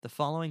The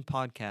following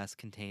podcast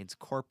contains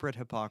corporate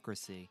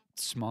hypocrisy,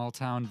 small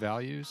town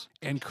values,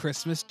 and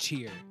Christmas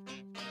cheer.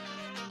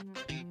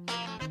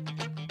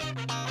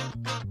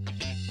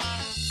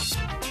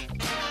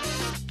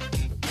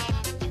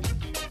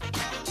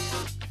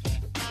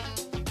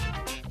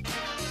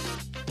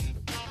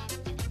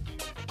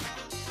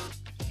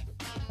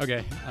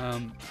 Okay,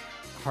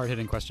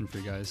 hard-hitting question for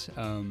you guys.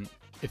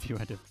 If you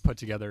had to put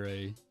together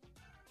a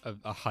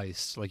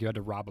heist, like you had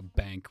to rob a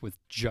bank with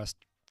just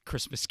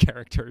Christmas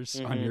characters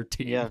on your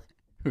team,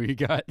 who you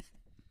got?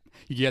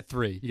 You get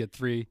three. You get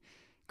three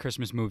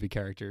Christmas movie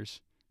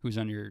characters. Who's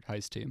on your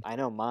heist team? I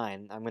know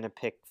mine. I'm going to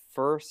pick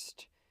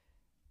first.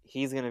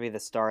 He's going to be the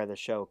star of the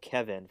show,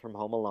 Kevin from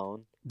Home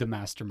Alone. The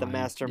mastermind. The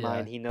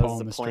mastermind. Yeah. He knows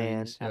Pulling the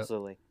plan. strings. Yep.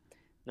 Absolutely.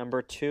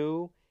 Number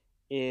 2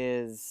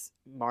 is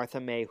Martha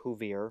May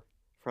Whovier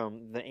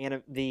from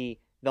the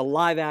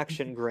live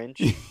action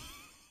Grinch.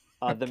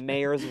 The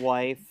mayor's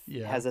wife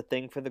has a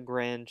thing for the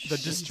Grinch. The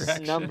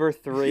distraction. Number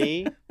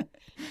 3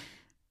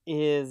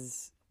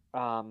 is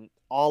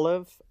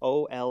Olive,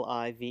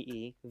 Olive,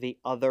 the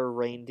other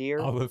reindeer.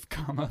 Olive,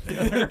 the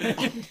other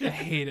I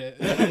hate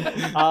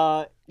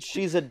it.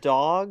 She's a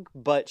dog,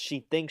 but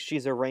she thinks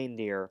she's a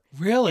reindeer.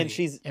 Really? And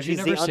she's Have the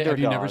you underdog.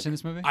 never seen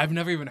this movie? I've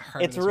never even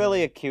heard It's of this really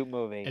movie. a cute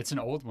movie. It's an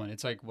old one.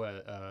 It's like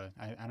what?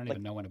 I don't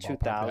even know when it ballpark.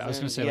 2000. I was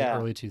going to say Yeah.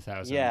 like early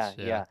 2000s.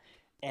 Yeah.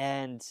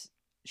 And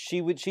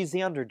she's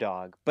the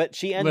underdog, but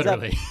she ends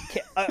Literally.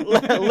 up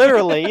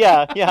literally,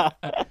 yeah.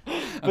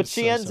 But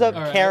she ends sorry.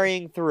 up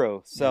carrying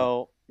through.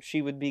 So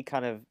she would be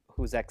kind of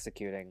who's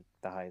executing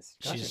the heist.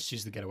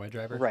 She's the getaway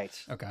driver. Right.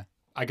 Okay.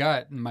 I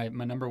got my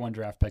number one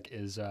draft pick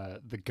is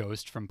the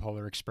ghost from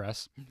Polar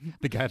Express,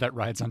 the guy that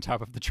rides on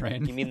top of the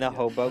train. You mean the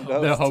hobo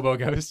ghost? The hobo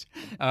ghost,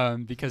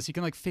 because he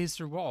can like phase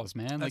through walls,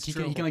 man. Like That's he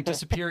true. can like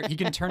disappear. He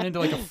can turn into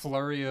like a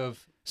flurry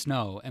of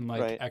snow and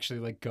like Right. actually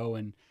like go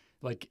and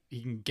like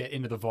he can get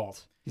into the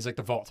vault. He's like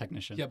the vault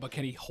technician. Yeah, but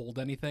can he hold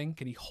anything?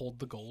 Can he hold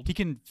the gold? He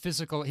can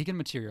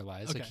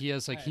materialize. Okay. Like he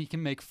has like All he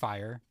can make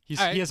fire. He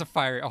All right. has a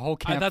whole I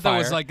campfire. thought that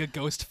was like a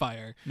ghost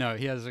fire. No,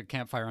 he has a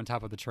campfire on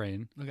top of the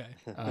train. Okay.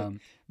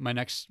 My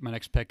next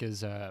pick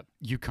is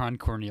Yukon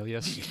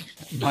Cornelius.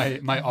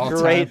 my all-time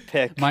Great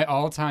pick. my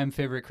all-time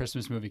favorite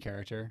Christmas movie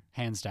character,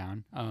 hands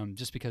down.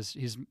 Just because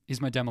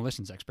he's my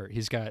demolitions expert.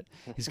 He's got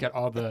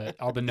all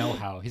the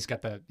know-how. He's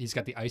got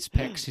the ice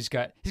picks. He's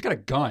got a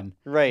gun.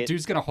 Right.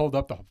 Dude's gonna hold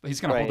up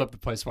the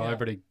place while Yeah.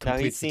 everybody Now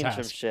completes he's the seen task.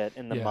 some shit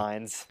in the Yeah.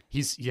 mines.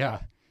 He's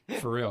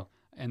for real.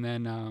 And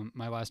then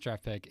my last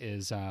draft pick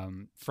is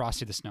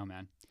Frosty the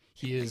Snowman.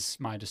 He is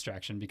my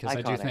distraction because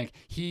I do Iconic. think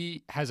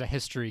he has a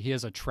history. He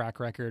has a track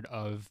record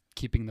of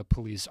keeping the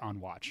police on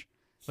watch.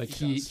 Like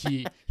he's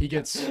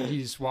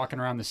walking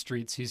around the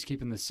streets. He's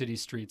keeping the city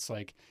streets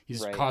like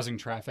he's Right. causing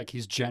traffic.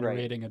 He's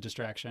generating a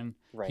distraction.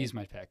 Right. He's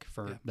my pick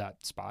for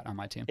that spot on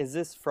my team. Is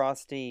this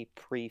Frosty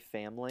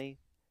pre-family?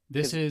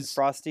 This is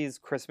Frosty's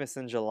Christmas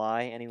in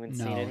July. Anyone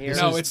seen No, it here?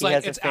 this No, is- it's He like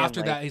has a it's after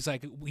family. that. He's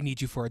like, "We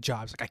need you for a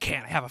job." He's like, "I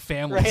can't. I have a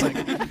family." Right.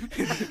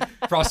 It's like,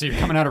 Frosty. You're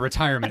coming out of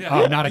retirement. yeah.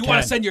 Oh, not you again.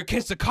 want to send your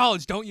kids to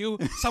college, don't you?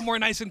 Somewhere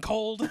nice and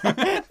cold.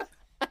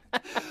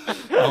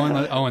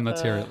 Owen,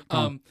 let's hear it.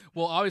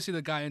 Well, obviously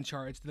the guy in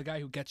charge, the guy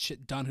who gets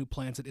shit done, who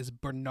plans it, is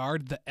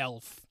Bernard the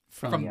elf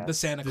from Yes. the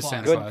Santa the Claus.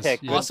 Santa Good Claus.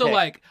 pick. Yeah. Good Also, pick.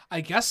 like,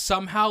 I guess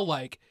somehow,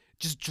 like,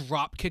 just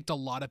drop kicked a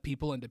lot of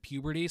people into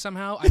puberty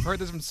somehow. I've heard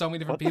this from so many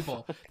different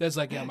people. There's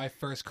like, yeah, my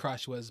first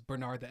crush was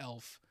Bernard the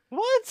elf.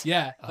 What?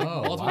 Yeah, like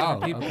Oh, multiple wow,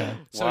 different people. okay.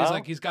 So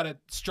Wow. he's got a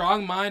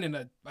strong mind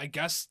and I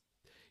guess,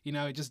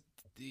 just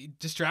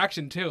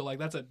distraction too. Like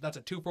that's a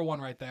 2-for-1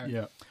 right there.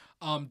 Yeah.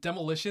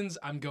 Demolitions,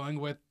 I'm going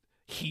with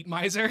Heat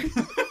Miser.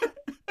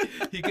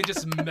 He could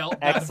just melt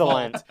that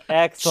Excellent.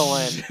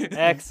 vault.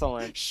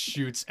 Excellent.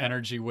 Shoots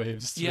energy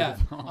waves. Through Yeah.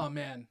 the vault. Oh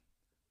man,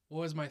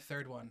 what was my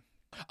third one?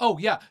 Oh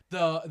yeah,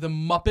 the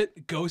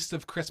Muppet Ghost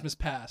of Christmas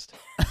Past.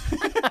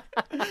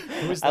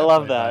 Who is I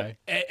love played that.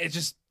 by? It's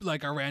just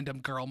like a random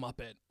girl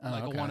Muppet,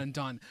 like okay. a one and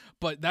done.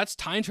 But that's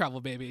time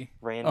travel, baby.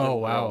 Random. Oh,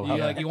 wow. girl. You,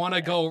 Okay. like you want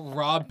to go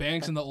rob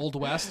banks in the Old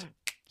West?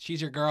 She's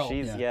your girl.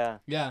 She's Yeah.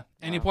 Yeah.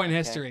 Any Wow, point in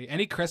okay. history,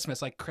 any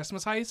Christmas, like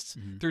Christmas heists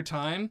through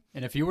time.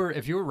 And if you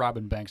were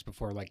robbing banks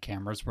before like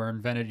cameras were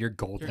invented, you're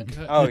golden. You're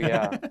good. Oh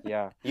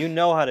yeah. You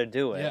know how to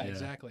do it. Yeah, Yeah.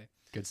 exactly.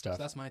 Good So stuff.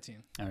 that's my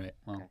team. All right.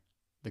 Well, Okay.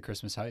 the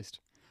Christmas heist.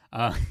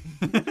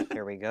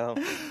 Here we go.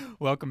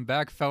 Welcome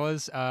back,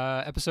 fellas.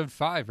 Episode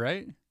 5,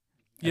 right?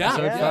 Yeah,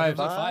 Episode Yeah, 5.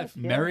 Episode 5.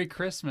 Yeah. Merry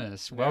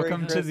Christmas. Merry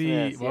welcome to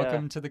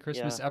the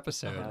Christmas, yeah.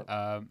 Christmas Yeah.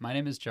 episode. My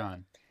name is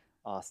John.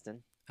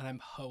 Austin. And I'm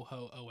Ho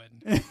Ho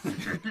Owen.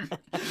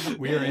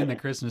 We are in the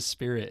Christmas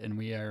spirit, and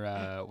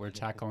we're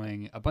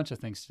tackling a bunch of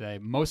things today,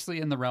 mostly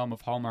in the realm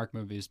of Hallmark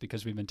movies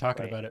because we've been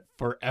talking Right. about it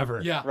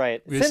forever. Yeah.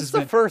 Right. This has Since the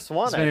been- first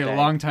one, It's been I a think.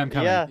 long time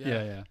coming.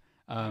 Yeah.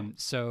 Yeah.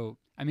 So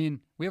I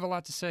mean, we have a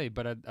lot to say,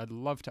 but I'd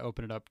love to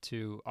open it up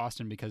to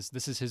Austin because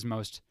this is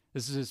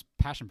his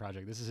passion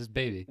project. This is his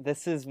baby.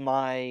 This is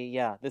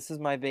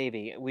my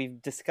baby.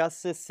 We've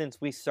discussed this since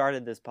we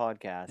started this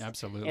podcast.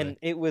 Absolutely. And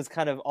it was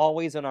kind of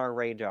always on our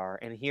radar.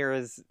 And here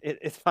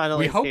it's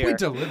finally We hope here. we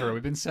deliver.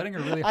 We've been setting a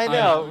really high. I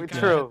know. We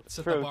True.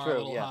 set the bar a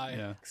little high.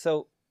 Yeah.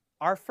 So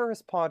our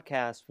first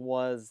podcast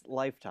was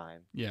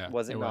Lifetime. Yeah.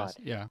 Was it not?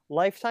 Yeah.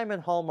 Lifetime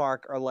and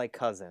Hallmark are like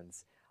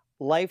cousins.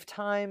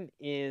 Lifetime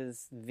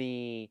is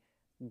the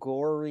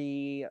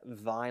gory,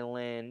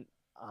 violent,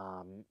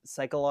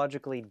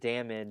 psychologically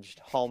damaged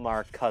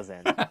Hallmark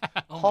cousin.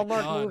 Oh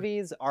Hallmark my God.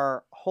 movies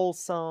are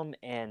wholesome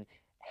and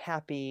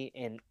happy,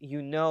 and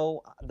you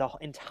know the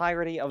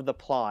entirety of the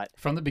plot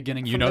From the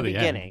beginning, you from know the the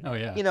beginning. end. Oh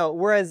yeah. You know,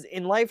 whereas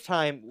in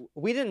Lifetime,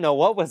 we didn't know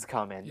what was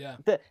coming. Yeah.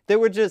 There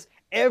were just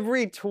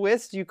every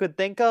twist you could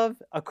think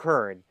of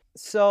occurred.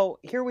 So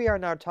here we are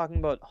now talking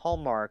about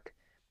Hallmark.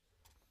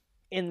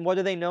 And what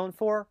are they known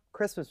for?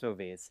 Christmas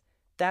movies.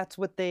 That's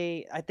what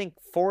I think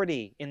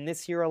 40 in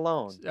this year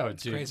alone. Oh,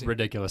 It's dude, crazy.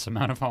 ridiculous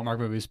amount of Hallmark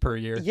movies per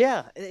year.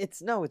 Yeah,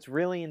 it's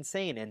really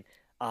insane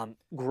and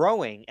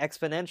growing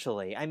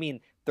exponentially. I mean,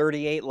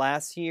 38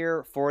 last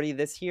year, 40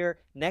 this year.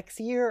 Next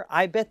year,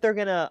 I bet they're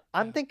gonna.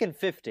 I'm thinking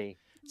 50.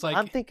 It's like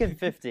I'm thinking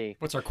 50.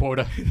 What's our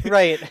quota?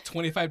 Right.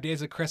 25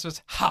 days of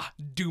Christmas. Ha!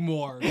 Do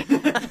more.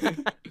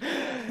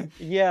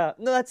 Yeah.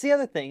 No, that's the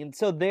other thing. And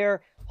so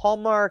they're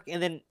Hallmark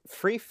and then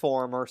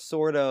Freeform are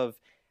sort of.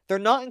 They're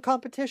not in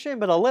competition,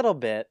 but a little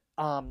bit.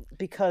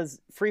 Because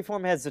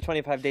Freeform has the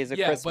 25 Days of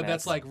Christmas. But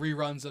that's like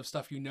reruns of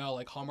stuff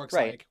Like Hallmark's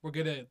Right. like, we're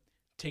gonna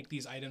take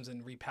these items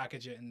and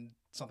repackage it in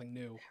something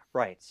new.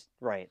 Right.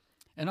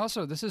 And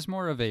also, this is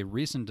more of a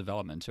recent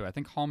development too. I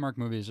think Hallmark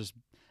movies, just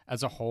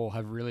as a whole,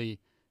 have really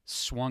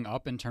swung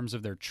up in terms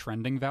of their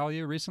trending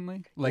value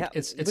recently. Like Yeah,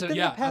 it's within a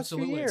yeah, the past few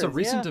absolutely. it's a years,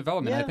 recent yeah,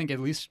 development. yeah. I think at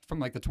least from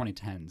like the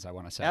 2010s. I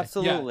want to say.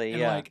 Absolutely. and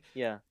Yeah. like-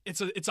 yeah.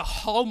 It's a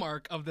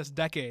hallmark of this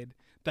decade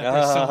that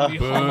there's so many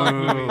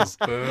Hallmark movies.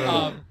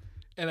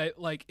 And I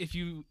like if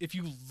you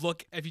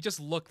just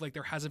look, like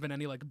there hasn't been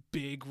any like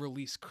big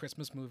release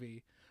Christmas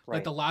movie. Like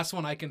Right. the last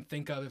one I can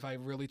think of, if I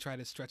really try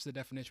to stretch the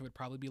definition, would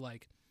probably be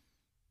like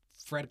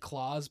Fred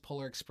Claus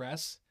Polar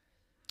Express.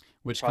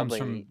 Which comes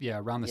Probably- from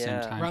around the same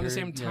yeah. time. Around the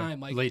period. same time,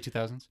 like- late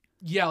 2000s.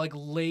 Yeah, like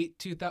late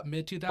 2000,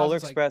 mid 2000s, Polar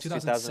like Express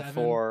 2007.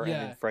 2004 Yeah,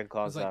 and then Fred it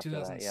Claus was like after that.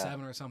 2007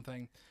 Yeah. or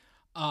something.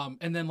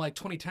 And then like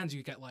 2010s,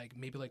 you get like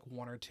maybe like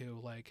one or two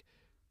like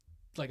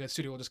a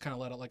studio will just kind of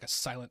let out like a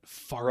silent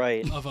fart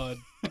Right. of a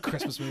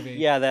Christmas movie.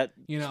 Yeah, that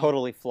You know?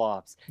 totally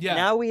flops. Yeah.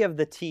 Now we have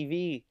the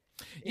TV.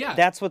 Yeah,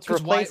 That's what's 'Cause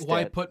replaced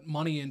why it. put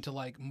money into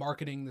like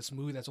marketing this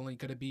movie that's only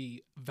going to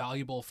be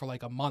valuable for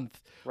like a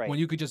month Right. when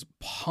you could just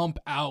pump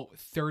out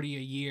 30 a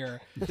year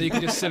that you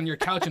could just sit on your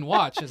couch and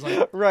watch? Is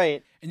like,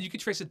 Right. and you could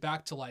trace it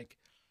back to like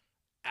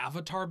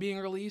Avatar being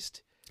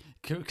released.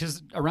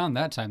 Because around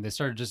that time, they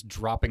started just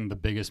dropping the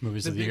biggest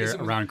movies of the year biggest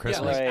movie- around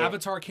Christmas. Yeah, like Right.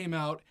 Avatar came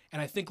out, and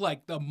I think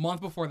like the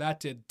month before that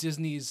did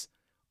Disney's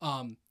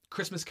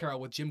Christmas Carol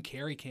with Jim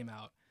Carrey came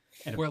out.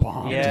 And it where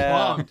bombed. it Yeah.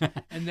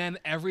 bombed. And then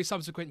every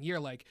subsequent year,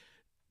 like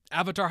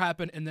Avatar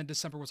happened, and then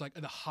December was like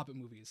the Hobbit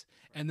movies.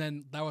 And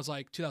then that was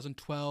like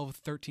 2012,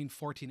 13,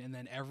 14, and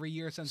then every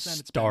year since then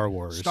it's Star been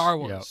Wars. Star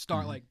Wars, Yep.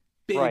 Star Mhm. like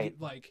big Right.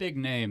 like Big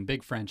name,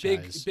 big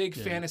franchise. big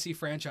Yeah. fantasy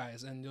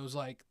franchise, and it was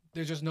like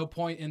there's just no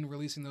point in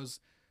releasing those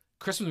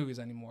Christmas movies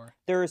anymore.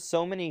 There are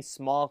so many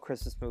small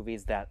Christmas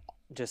movies that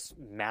just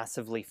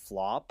massively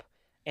flop,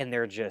 and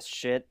they're just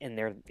shit, and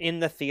they're in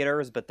the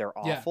theaters, but they're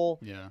Yeah. awful.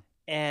 Yeah.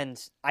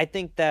 And I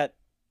think that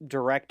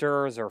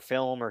directors or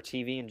film or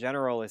TV in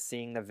general is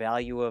seeing the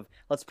value of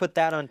let's put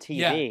that on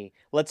TV.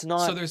 Let's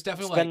not So there's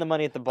definitely spend like the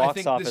money at the I box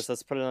think office. this-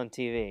 Let's put it on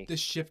TV. the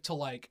shift to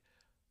like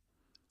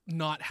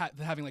not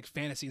having like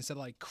fantasy instead of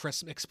like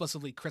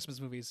explicitly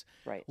Christmas movies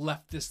Right.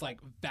 left this like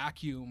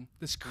vacuum,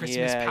 this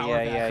Christmas Yeah, power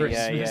yeah, yeah, vacuum.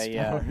 yeah, Christmas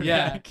yeah. power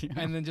Yeah, vacuum.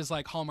 and then just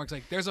like Hallmark's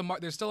like there's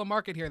still a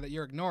market here that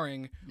you're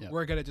ignoring. Yeah.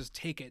 We're gonna just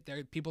take it.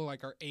 There, people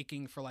like are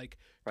aching for like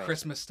Right.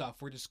 Christmas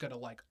stuff. We're just gonna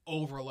like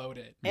overload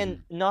it.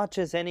 And not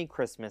just any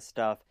Christmas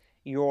stuff.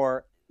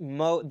 Your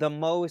the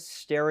most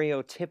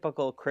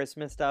stereotypical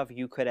Christmas stuff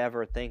you could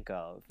ever think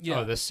of. Yeah,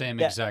 Oh, the same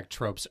That- exact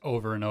tropes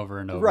over and over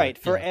and over. Right,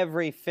 for Yeah.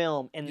 every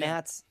film. And Yeah.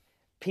 that's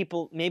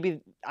people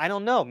maybe I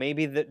don't know,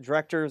 maybe the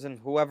directors and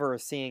whoever are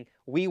seeing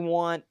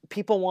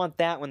people want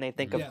that when they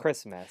think Yeah. of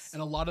Christmas.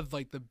 and a lot of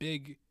like the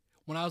big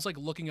when I was like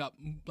looking up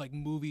like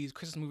movies,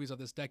 Christmas movies of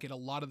this decade, a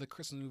lot of the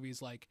Christmas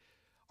movies like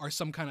are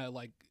some kind of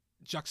like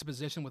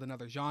juxtaposition with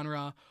another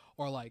genre,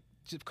 or like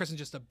Christmas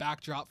just a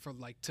backdrop for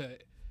like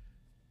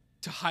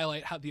to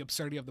highlight how the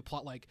absurdity of the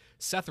plot. Like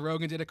Seth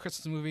Rogen did a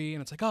Christmas movie,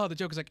 and it's like, oh, the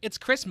joke is like it's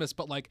Christmas,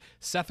 but like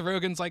Seth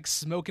Rogen's like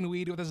smoking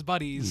weed with his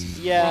buddies.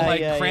 Yeah, or like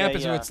yeah, yeah,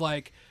 Krampus, yeah. where it's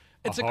like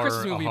it's a horror-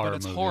 Christmas a movie, horror but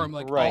it's movie. horror.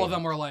 Like all Right. of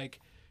them are like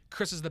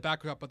Christmas is the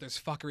backdrop, but there's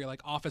fuckery,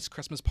 like Office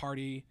Christmas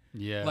Party.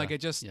 Yeah. Like it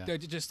just yeah. they're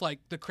just like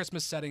the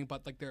Christmas setting,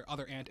 but like their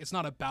other it's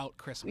not about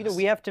Christmas.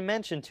 We have to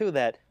mention too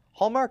that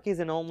Hallmark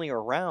isn't only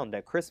around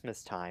at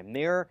Christmas time.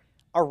 They're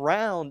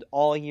around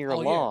all year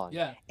long.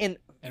 Yeah. And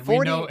And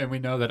 40, we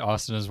know that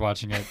Austin is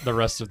watching it the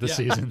rest of the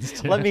seasons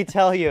too. let me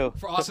tell you,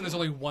 For Austin, there's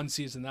only one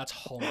season. That's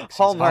Hallmark.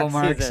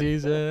 Hallmark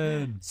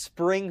season.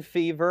 Spring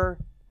Fever,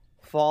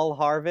 Fall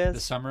Harvest. The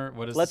summer.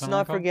 What is? Let's the summer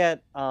not called?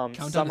 forget Countdown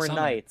to Summer Summer.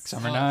 Nights.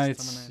 Summer Oh,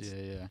 Nights. Summer Nights.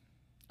 Yeah.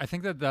 I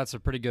think that's a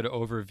pretty good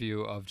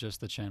overview of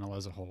just the channel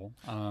as a whole.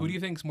 Who do you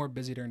think's more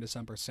busy during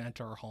December,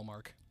 Santa or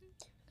Hallmark?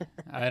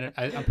 I'm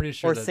pretty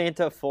sure Or that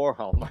Santa for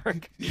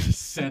Hallmark.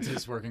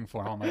 Santa's working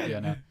for Hallmark. Yeah,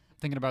 no.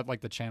 Thinking about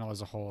like the channel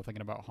as a whole,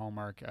 thinking about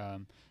Hallmark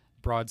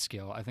broad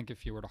scale. I think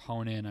if you were to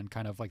hone in on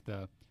kind of like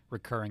the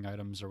recurring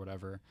items or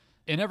whatever,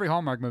 in every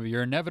Hallmark movie,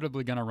 you're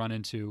inevitably going to run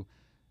into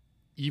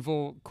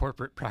evil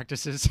corporate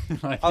practices.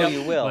 Like, Oh,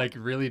 you will. Like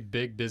really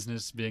big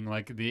business being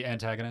like the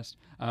antagonist.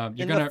 In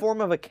the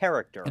form of a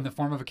character. In the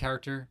form of a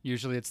character.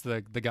 Usually it's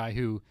the guy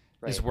who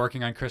is Right.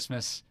 working on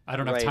Christmas. I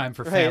don't have Right. time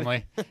for Right.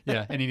 family.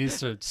 Yeah, and he needs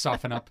to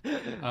soften up.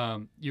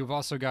 You've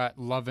also got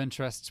love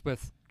interests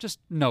with just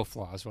no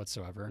flaws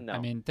whatsoever. No, I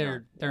mean,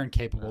 no, they're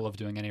incapable of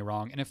doing any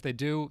wrong. And if they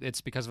do,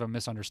 it's because of a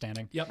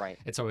misunderstanding. Yep. Right.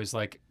 It's always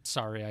like,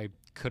 sorry, I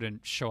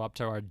couldn't show up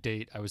to our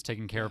date. I was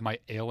taking care of my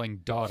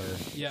ailing daughter.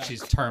 Yeah.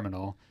 She's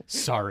terminal.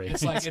 Sorry.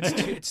 It's like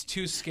it's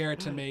too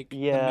scared to make the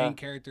Yeah. main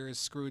character is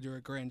Scrooge or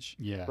a Grinch.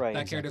 yeah. Right.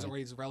 That character's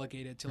exactly. already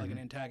relegated to like an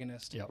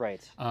antagonist. Yep.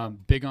 Right.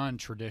 Big on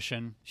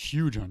tradition,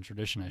 huge on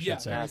tradition, I should Yeah,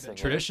 say. massive.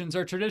 Traditions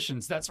are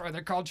traditions. That's why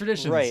they're called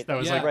traditions. Right. That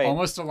was Yeah. like Right.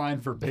 almost a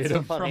line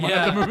verbatim funny. from one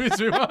Yeah. of the movies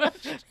we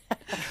watched.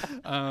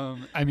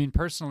 I mean,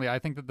 personally, I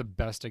think that the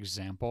best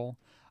example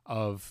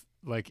of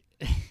like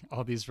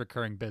all these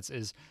recurring bits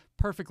is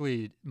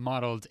perfectly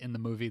modeled in the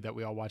movie that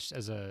we all watched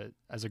as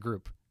a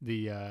group.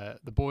 The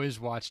boys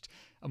watched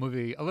a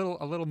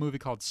little movie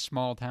called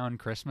Small Town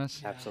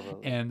Christmas.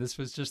 Absolutely. And this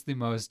was just the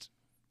most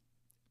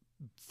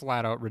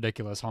flat out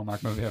ridiculous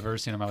Hallmark movie I've ever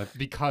seen in my life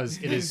because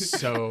it is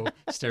so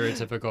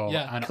stereotypical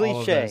Yeah. on all of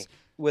Cliche this.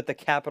 with a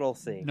capital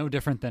C. No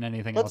different than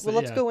anything Let's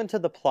else. go into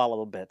the plot a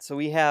little bit. So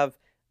we have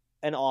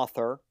an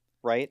author,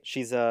 right?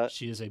 She is a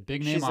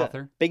big name she's a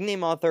author. big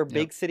name author,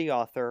 big Yep. city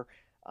author.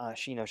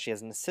 She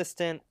has an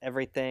assistant,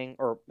 everything,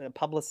 or a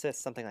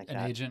publicist, something like An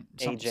that. agent,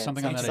 Agent,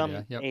 something on that some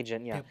idea. Yep.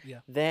 agent, yeah. Yeah.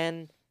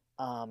 Then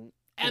we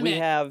Emmett.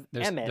 have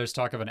There's, Emmett. there's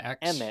talk of an ex.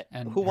 Emmett.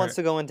 And Who wants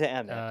to go into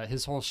Emmett?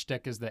 His whole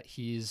shtick is that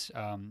he's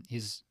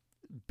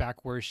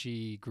back where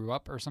she grew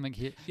up or something.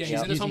 Yeah,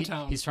 he's in his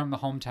hometown. He's from the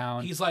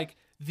hometown. He's like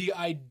the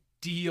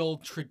ideal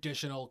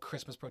traditional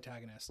Christmas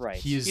protagonist. Right.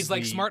 He's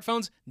like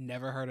smartphones,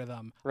 never heard of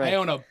them. Right. I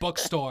own a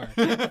bookstore.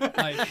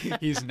 Like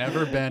He's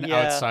never been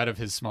Yeah. outside of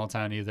his small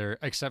town either,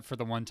 except for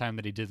the one time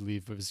that he did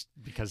leave was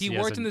because he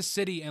has worked in a- the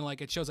city and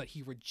like it shows that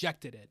he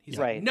rejected it. He's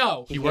Right. like,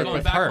 no, He I'm worked going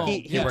with back her. home.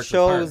 He worked with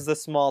chose her. the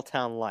small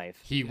town life.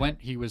 He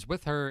was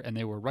with her and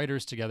they were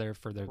writers together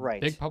for their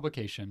Right. big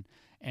publication,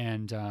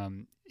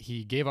 and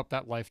he gave up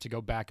that life to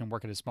go back and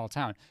work at his small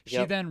town. She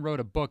Yep. then wrote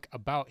a book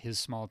about his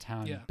small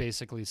town, Yeah.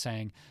 basically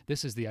saying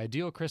this is the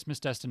ideal Christmas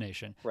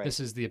destination. Right. This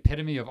is the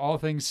epitome of all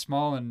things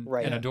small and,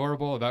 Right. and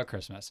adorable about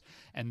Christmas.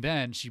 And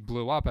then she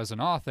blew up as an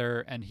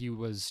author, and he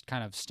was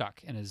kind of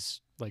stuck in his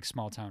like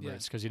small town Yeah.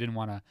 roots because he didn't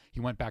want to. He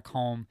went back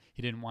home.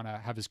 He didn't want to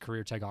have his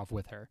career take off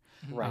with her.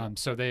 Right.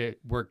 So they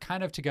were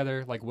kind of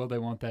together, like will they,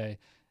 won't they?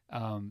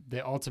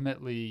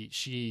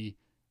 She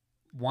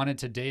wanted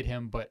to date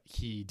him, but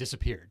he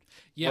disappeared.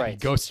 Yeah. Right. He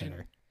ghosted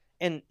her.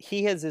 And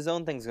he has his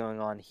own things going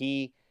on.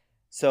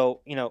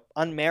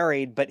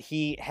 Unmarried, but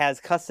he has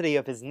custody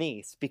of his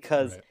niece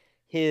because Right.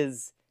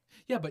 his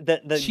Yeah, but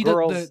the she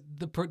girls.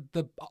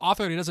 the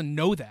author doesn't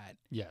know that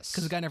Yes.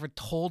 because the guy never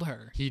told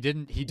her. He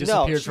didn't. He No,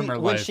 disappeared from her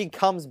when life. she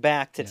comes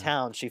back to Yeah.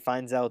 town, she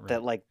finds out that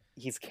Right. like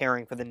he's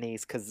caring for the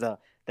niece because the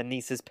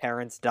niece's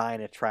parents die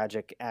in a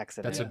tragic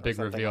accident. That's a or big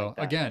something reveal. like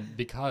that. Again,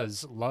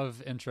 because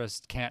love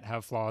interest can't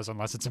have flaws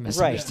unless it's a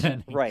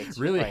misunderstanding. Right.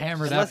 Really right.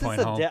 hammer Unless that point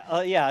it's a home.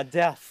 death.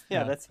 Yeah,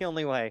 Yeah. that's the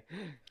only way.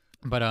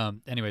 But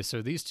anyway,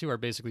 so these two are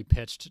basically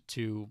pitched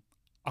to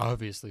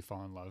obviously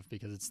fall in love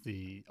because it's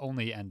the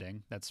only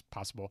ending that's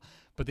possible.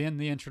 But then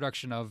the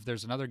introduction of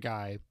there's another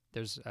guy,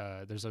 there's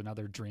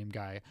another dream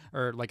guy,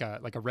 or like a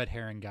red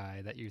herring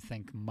guy that you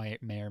think may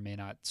or may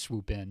not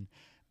swoop in,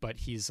 but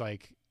he's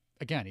like,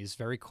 again, he's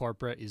very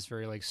corporate. He's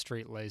very like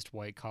straight laced,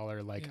 white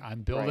collar. Like Yeah.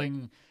 I'm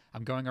building,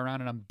 I'm going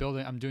around and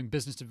I'm doing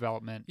business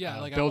development. Yeah,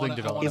 like building I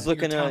development. wanna He's put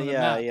your looking town at on the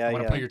map. I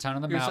want to put your town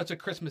on the You're map. such a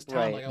Christmas town.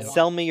 Right. Like, I want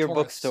Sell me your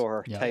tourists.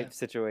 bookstore Yeah. type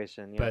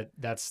situation. Yeah. But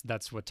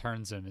that's what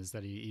turns him is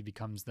that he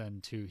becomes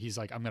then too. He's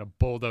like, I'm gonna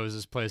bulldoze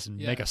this place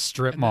and Yeah. make a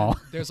strip And mall.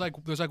 then there's like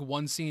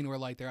one scene where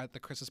like they're at the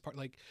Christmas party.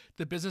 Like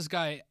the business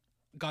guy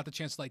got the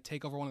chance to like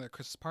take over one of their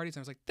Christmas parties,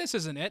 and I was like, this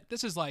isn't it.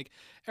 This is like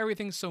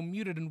everything's so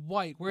muted and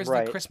white. Where's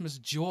Right. the Christmas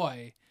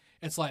joy?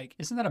 It's like,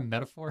 Isn't that a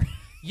metaphor?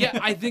 yeah,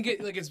 I think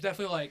it's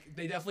definitely like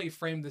they definitely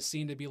framed the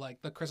scene to be like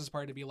the Christmas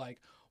party to be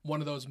like one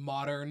of those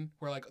modern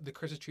where like the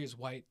Christmas tree is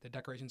white, the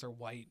decorations are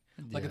white,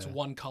 like it's Yeah.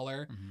 one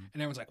color, Mhm.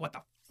 and everyone's like, what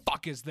the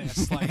fuck is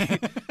this?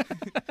 Like,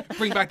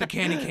 bring back the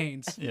candy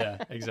canes. Yeah,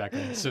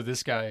 exactly. So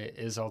this guy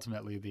is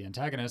ultimately the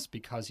antagonist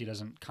because he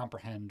doesn't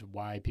comprehend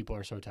why people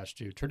are so attached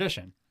to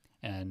tradition,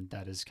 and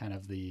that is kind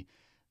of the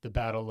the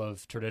battle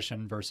of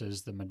tradition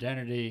versus the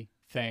modernity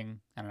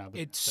thing. I don't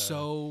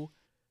know.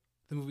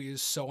 The movie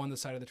is so on the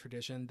side of the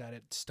tradition that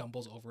it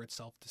stumbles over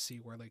itself to see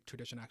where like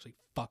tradition actually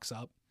fucks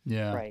up.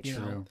 Yeah, right. You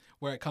true. know,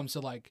 where it comes to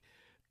like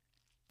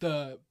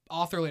the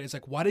author lady is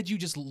like, why did you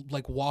just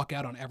like walk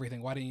out on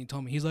everything? Why didn't you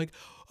tell me? He's like,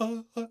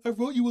 I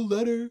wrote you a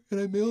letter and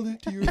I mailed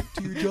it to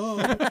your job.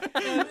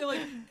 And,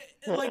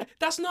 like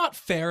that's not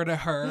fair to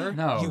her.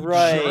 No, you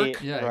right.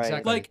 jerk. Yeah, Right.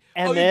 exactly. Like,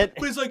 Emmett.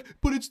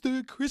 but it's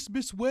the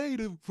Christmas way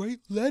to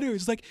write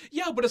letters. Like,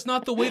 yeah, but it's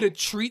not the way to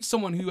treat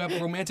someone who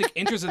have romantic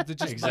interests to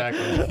just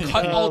Exactly. like,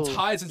 cut all Oh,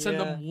 ties and send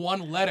yeah. them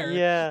one letter.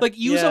 Yeah, Like,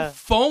 use yeah. a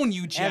phone,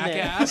 you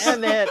jackass.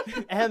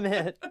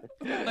 Emmett.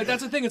 Like,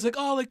 that's the thing. It's like,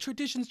 oh, like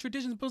traditions, but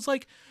it's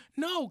like,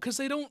 no, because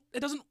it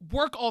doesn't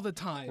work all the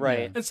time.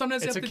 Right. And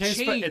sometimes It's they a have to case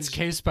change. it's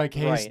case by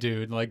case, Right.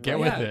 dude. Like, get Right.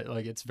 with Yeah. it.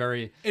 Like, it's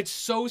very It's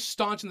so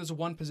staunch in this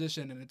one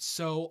position, and it's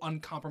so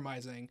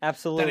uncompromising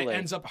Absolutely. that it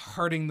ends up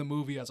hurting the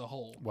movie as a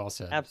whole. well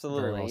said.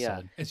 Absolutely, Very well yeah.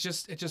 said. It's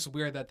just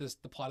weird that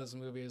the plot of this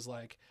movie is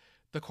like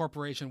the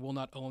corporation will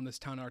not own this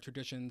town or our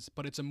traditions,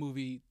 but it's a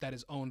movie that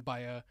is owned by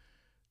a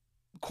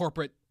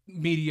corporate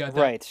media that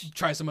Right.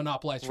 tries to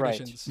monopolize Right.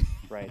 traditions.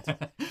 Right.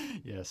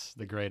 Yes,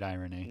 the great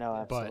irony. No,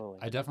 absolutely.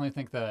 But I definitely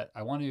think that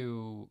I want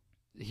to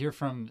hear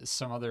from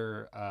some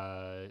other.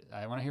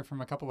 I want to hear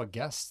from a couple of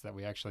guests that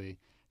we actually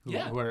who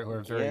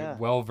are very Yeah.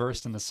 well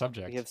versed in the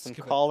subject. We have some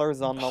give it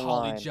callers on the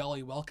Holly line.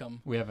 Jolly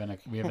welcome. We have an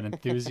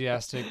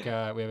enthusiastic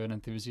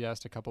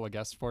couple of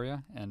guests for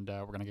you, and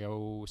we're gonna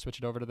go switch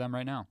it over to them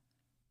right now.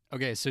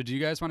 Okay, so do you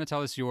guys want to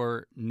tell us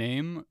your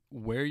name,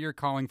 where you're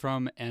calling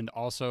from, and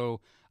also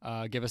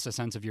give us a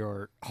sense of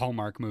your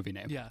Hallmark movie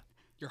name? Yeah,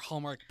 your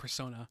Hallmark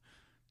persona.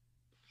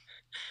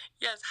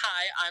 Yes,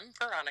 hi, I'm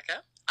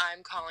Veronica.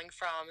 I'm calling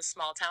from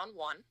Small Town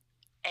 1,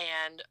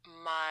 and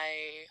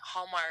my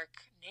Hallmark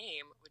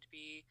name would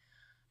be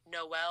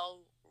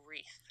Noelle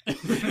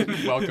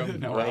Wreath. Welcome,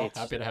 Noel. Right.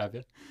 Happy to have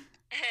you.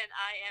 And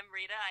I am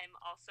Rita. I'm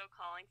also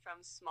calling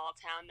from Small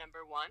Town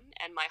number 1,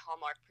 and my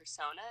Hallmark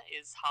persona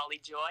is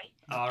Holly Joy.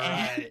 All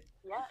right.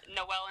 Yeah,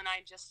 Noelle and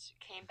I just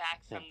came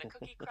back from the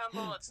cookie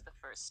crumble. It's the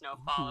first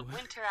snowfall of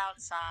winter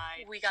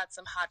outside. We got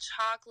some hot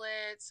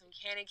chocolate, some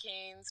candy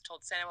canes,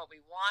 told Santa what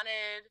we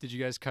wanted. Did you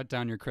guys cut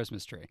down your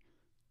Christmas tree?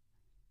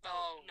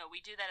 Oh, no,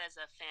 we do that as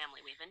a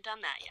family. We haven't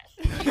done that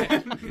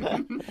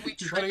yet. We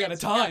Just trim running out it of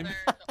time.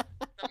 together,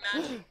 the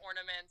matching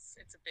ornaments.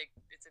 It's a big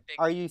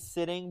Are you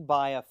sitting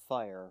by a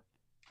fire?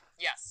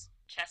 Yes.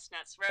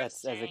 Chestnuts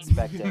That's roasting. as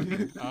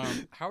expected.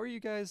 How are you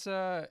guys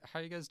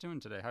doing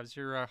today? How's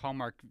your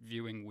Hallmark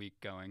viewing week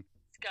going?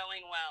 It's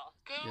going well.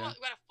 Good. Yeah. We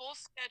got a full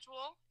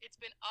schedule. It's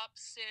been up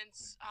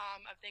since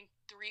I think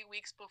 3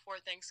 weeks before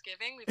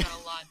Thanksgiving. We've got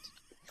a lot.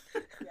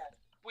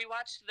 We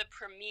watched the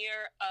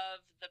premiere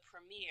of the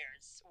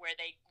premieres, where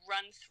they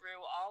run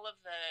through all of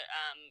the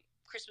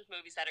Christmas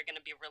movies that are going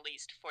to be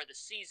released for the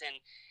season.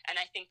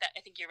 And I think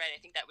you're right. I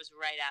think that was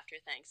right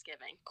after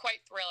Thanksgiving.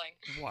 Quite thrilling.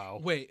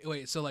 Wow. Wait.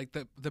 So like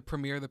the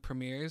premieres?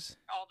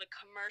 All the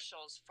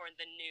commercials for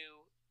the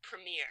new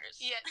premieres.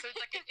 Yeah. So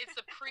it's like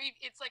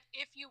It's like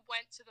if you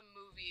went to the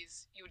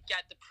movies, you would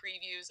get the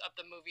previews of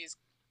the movies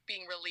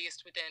being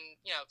released within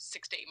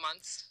 6 to 8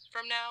 months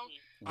from now.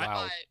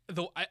 Wow.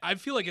 Though I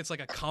feel like it's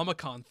like a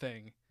Comic-Con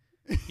thing,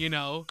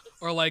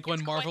 or like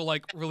when Marvel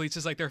like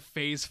releases like their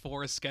Phase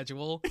 4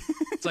 schedule.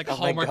 It's like Oh my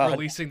Hallmark God.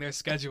 releasing their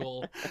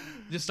schedule,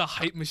 just a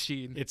hype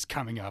machine. It's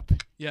coming up.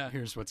 Yeah.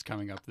 Here's what's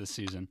coming up this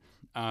season.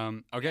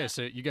 Okay,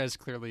 so you guys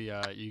clearly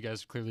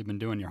been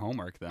doing your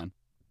homework then.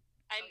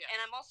 And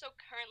I'm also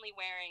currently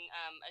wearing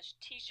a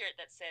T-shirt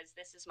that says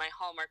 "This is my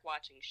Hallmark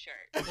watching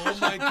shirt." Oh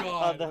my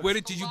God! that's Where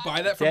did you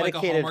buy that from? Like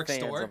a Dedicated Hallmark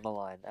fans store? on the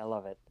line. I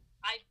love it.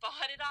 I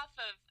bought it off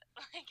of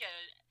like a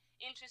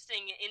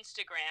interesting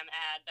Instagram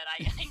ad that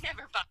I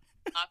never bought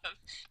off of.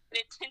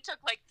 It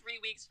took like 3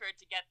 weeks for it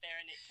to get there,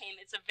 and it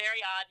came. It's a very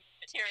odd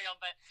material,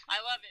 but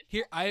I love it.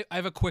 Here, I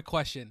have a quick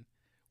question.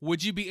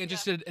 Would you be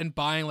interested in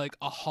buying like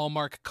a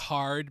Hallmark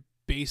card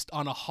based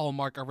on a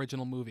Hallmark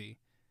original movie?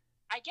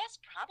 I guess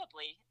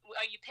probably.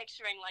 Are you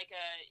picturing like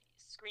a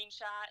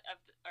screenshot of,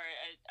 or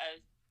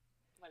a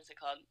what is it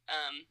called?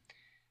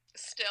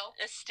 Still.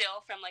 A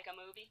still from like a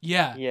movie?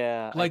 Yeah.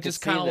 Yeah. I Like could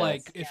just see kind of this.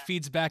 like it Yeah.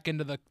 feeds back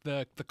into the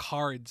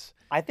cards.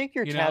 I think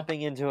you're you know,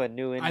 tapping into a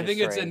new industry. I think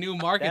it's a new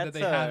market that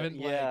they That's haven't.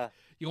 Yeah. Like,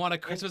 you want a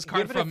Christmas give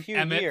card it a from few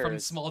Emmett from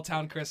years. Small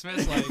Town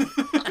Christmas? Like, We're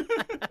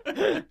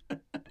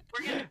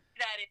gonna do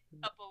that in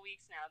a couple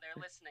weeks now.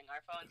 They're listening.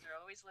 Our phones are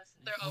always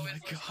listening. They're oh always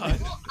my listening.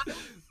 God. Well,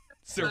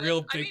 It's a real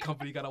I big mean-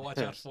 company you gotta watch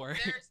out for. there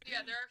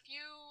are a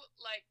few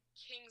like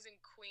kings and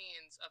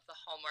queens of the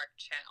Hallmark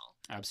Channel.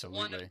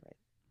 Absolutely.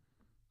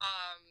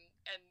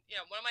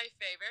 And one of my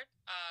favorite,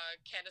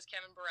 Candace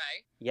Cameron Bure.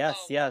 Yes,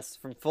 Oh. yes.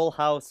 From Full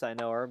House, I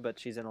know her, but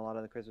she's in a lot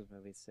of the Christmas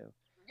movies too.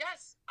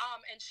 Yes.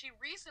 And she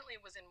recently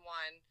was in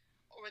one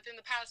within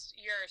the past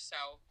year or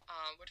so,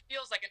 which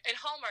feels like in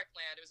Hallmark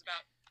land, it was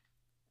about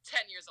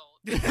 10 years old.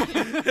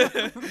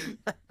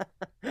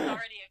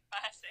 Already a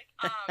classic.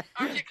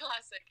 Already a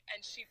classic.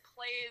 And she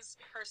plays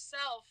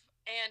herself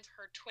and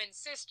her twin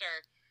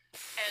sister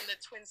and the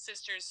twin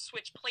sisters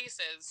switch places.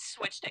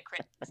 Switched at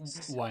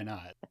Christmas. Why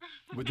not?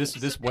 What's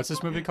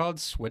this movie called?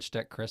 Switched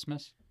at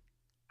Christmas?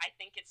 I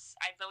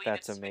believe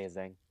That's it's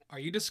amazing. Are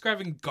you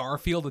describing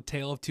Garfield, A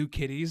Tale of Two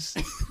Kitties?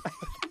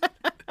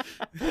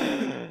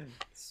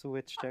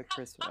 Switched at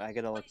Christmas. I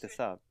gotta look this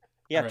up.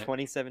 Yeah, Right.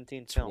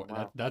 2017 film.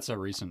 Wow. That's a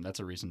recent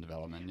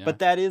development. Yeah. But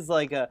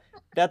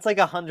that's like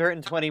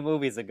 120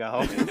 movies ago.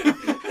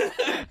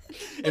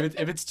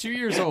 if it's 2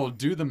 years old,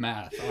 do the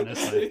math.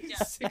 Honestly. Yeah.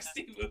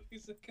 60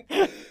 movies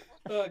ago.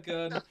 Oh,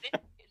 God. So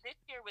this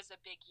year was a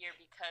big year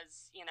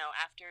because,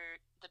 after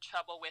the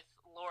trouble with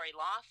Lori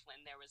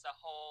Loughlin, there was a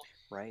whole,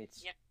 Right.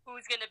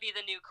 who's going to be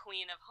the new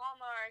queen of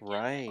Hallmark?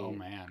 Right. Oh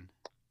man.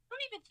 I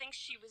don't even think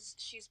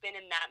she's been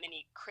in that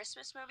many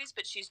Christmas movies,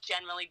 but she's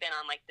generally been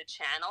on like the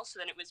channel.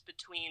 So then it was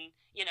between,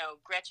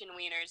 Gretchen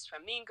Wieners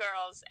from Mean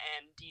Girls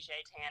and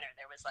DJ Tanner.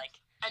 There was like,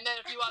 And then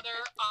a few other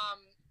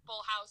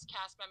Full House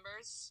cast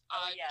members.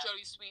 yeah.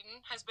 Jodie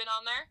Sweetin has been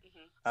on there.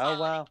 mhm. Oh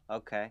wow.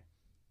 Okay.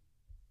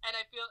 And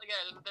I feel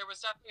there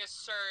was definitely a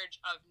surge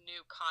of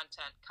new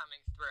content coming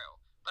through.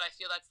 But I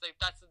feel that's the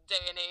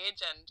day and age,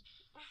 and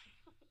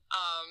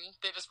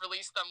they just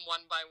released them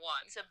one by one.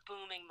 It's a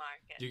booming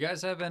market. Do you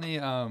guys have any?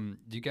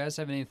 Do you guys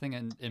have anything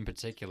in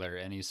particular?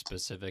 Any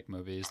specific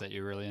movies that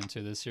you're really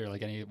into this year?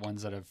 Like any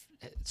ones that have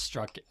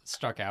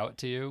struck out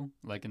to you?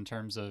 Like in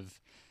terms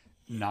of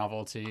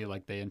novelty,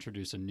 like they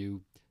introduce a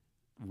new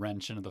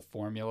wrench into the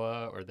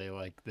formula, or they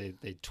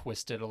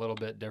twist it a little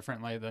bit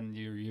differently than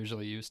you're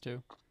usually used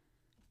to.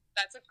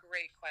 That's a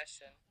great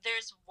question.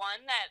 There's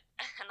one that,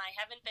 and I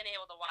haven't been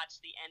able to watch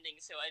the ending,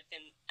 so I've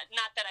been,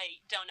 not that I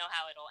don't know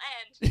how it'll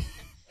end.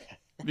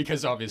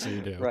 Because obviously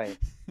you do. Right.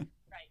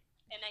 Right.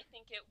 And I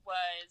think it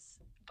was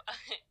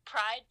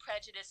Pride,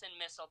 Prejudice, and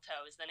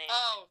Mistletoe is the name.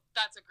 Oh,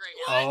 that's a great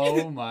one.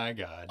 Oh my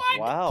God.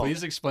 Wow.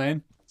 Please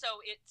explain.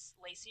 So it's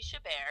Lacey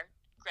Chabert,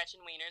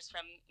 Gretchen Wieners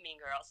from Mean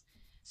Girls.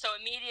 So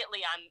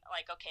immediately I'm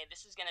like, okay,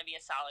 this is going to be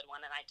a solid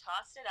one. And I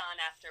tossed it on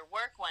after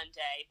work one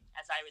day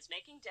as I was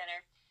making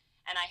dinner.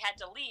 And I had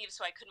to leave,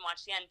 so I couldn't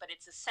watch the end. But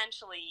it's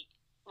essentially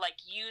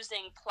like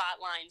using plot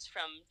lines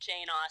from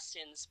Jane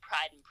Austen's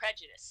Pride and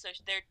Prejudice. So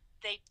they're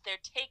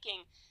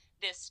taking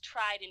this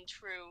tried and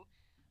true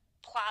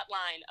plot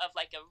line of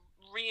like a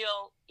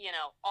real,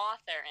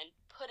 author and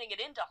putting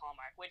it into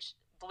Hallmark, which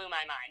blew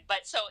my mind.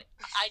 But so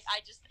I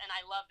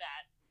love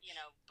that,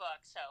 book.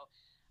 So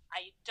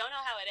I don't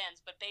know how it ends,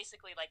 but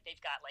basically like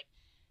they've got like,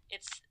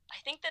 I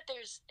think that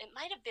it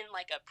might have been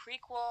like a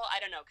prequel.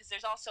 I don't know, because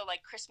there's also like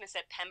Christmas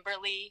at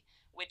Pemberley,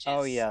 which is.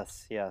 Oh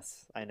yes,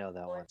 I know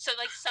that one. So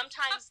like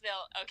sometimes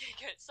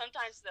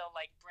sometimes they'll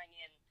like bring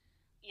in,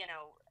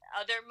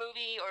 other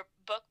movie or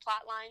book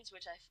plot lines,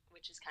 which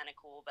is kind of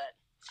cool. But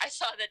I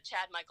saw that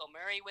Chad Michael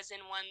Murray was in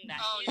one. That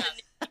he's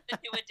a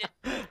new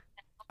addition.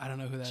 I don't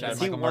know who that Chad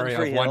is. Michael Murray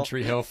of One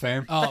Tree Hill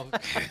fame. Oh.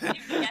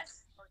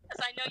 Yes,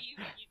 because I know you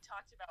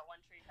talked about One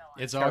Tree Hill.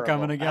 It's Terrible. all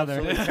coming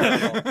together.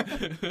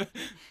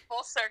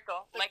 Full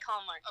circle, like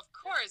Hallmark. Of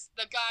course,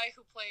 the guy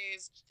who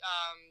plays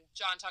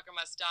John Tucker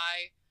Must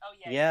Die, Oh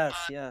yeah. Yes,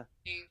 yeah.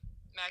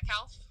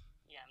 Metcalf.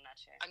 Yeah, I'm not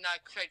sure. I'm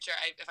not quite sure.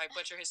 If I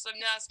butcher his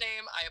last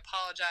name, I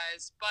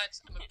apologize.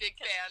 But I'm a big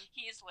fan.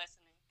 He's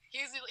listening.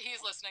 He's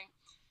listening.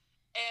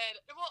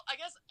 And well, I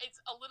guess it's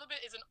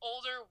an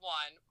older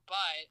one,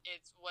 but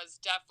it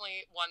was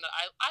definitely one that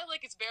I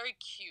like. It's very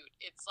cute.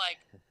 It's like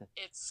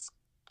it's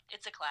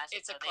a classic.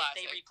 It's a They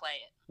classic.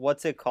 replay it.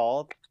 What's it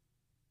called?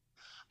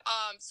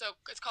 So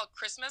it's called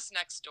Christmas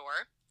Next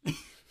Door.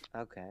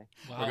 Okay.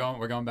 Wow.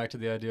 We're going back to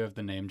the idea of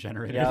the name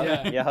generator.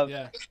 Yeah.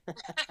 Yeah.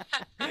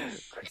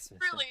 It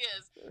Christmas. really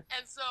is.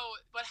 And so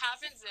what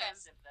happens is,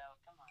 Impressive, though.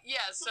 Come on.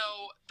 yeah. So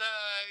the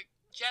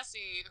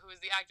Jesse, who is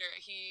the actor,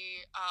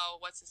 he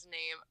what's his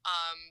name?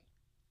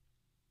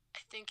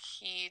 I think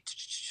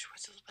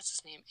what's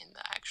his name in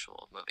the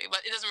actual movie,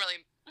 but it doesn't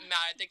really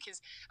matter. I think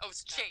it's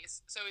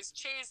Chase. So it's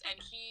Chase, and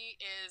he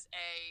is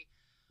a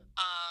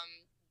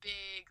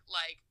big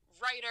like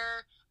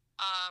writer.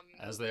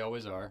 As they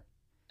always are.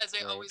 As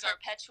they Right. always are.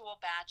 Perpetual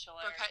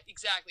bachelor.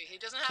 Exactly. He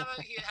doesn't have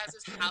he has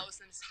his house,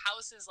 and his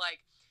house is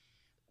like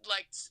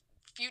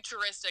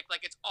futuristic.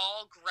 Like it's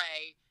all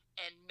gray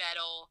and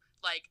metal.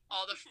 Like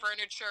all the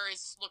furniture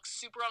looks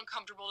super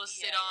uncomfortable to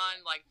sit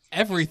on. Like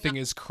Everything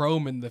is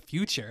chrome in the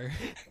future.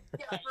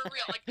 yeah, for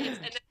real. Like and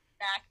then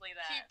Exactly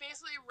that. he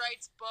basically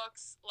writes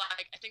books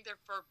like I think they're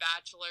for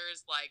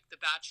bachelors, like The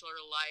Bachelor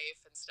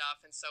Life and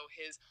stuff. And so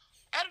his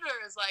editor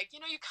is like,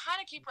 you kind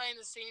of keep writing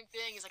the same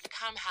thing. He's like, I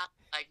kind of have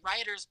like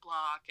writer's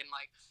block, and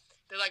like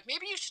they're like,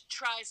 maybe you should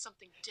try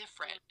something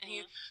different.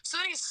 And so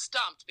then he's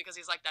stumped because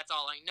he's like, that's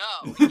all I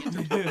know. So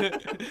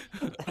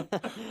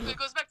it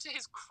goes back to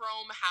his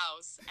chrome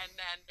house, and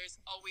then there's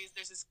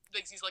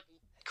these like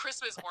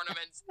Christmas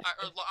ornaments or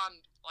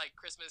on like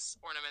Christmas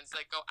ornaments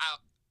that go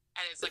out.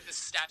 And it's like this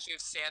statue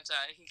of Santa,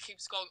 and he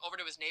keeps going over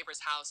to his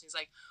neighbor's house. And he's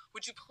like,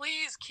 would you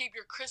please keep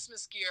your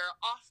Christmas gear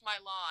off my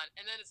lawn?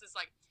 And then it's this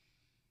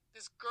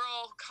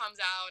girl who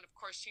comes out, and of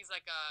course she's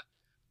like a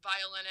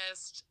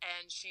violinist,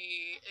 and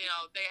she,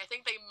 I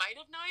think they might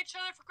have known each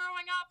other for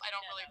growing up. I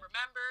don't really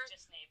remember.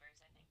 Just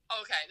neighbors, I think.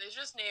 Okay, they're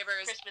just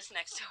neighbors. Christmas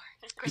next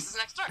door. Christmas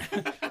next door.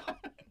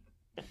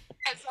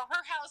 And so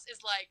her house is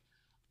like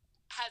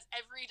has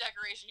every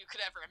decoration you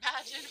could ever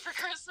imagine for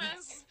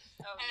Christmas.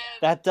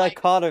 And, that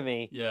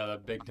dichotomy. Yeah,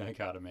 that big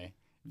dichotomy.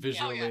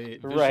 Visually,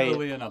 Right.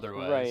 visually and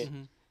otherwise. Right.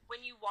 Mhm.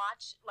 When you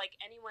watch like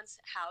anyone's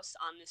house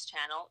on this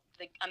channel,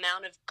 the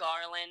amount of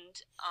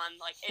garland on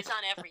like is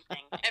on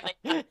everything.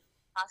 Like,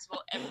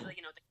 possible,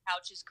 the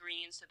couch is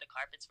green, so the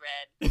carpet's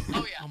red.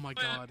 Oh yeah. Oh my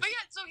God. But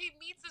yeah, so he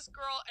meets this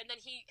girl, and then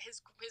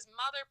his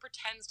mother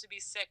pretends to be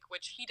sick,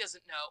 which he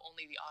doesn't know.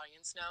 Only the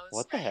audience knows.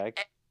 What the heck?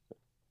 And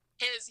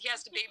he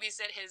has to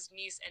babysit his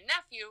niece and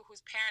nephew,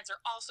 whose parents are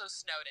also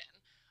snowed in,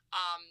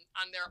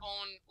 on their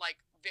own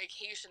like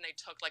vacation they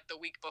took like the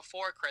week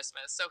before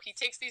Christmas. So he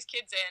takes these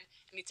kids in,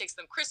 and he takes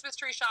them Christmas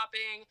tree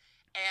shopping.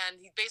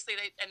 And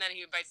and then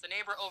he invites the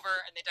neighbor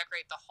over, and they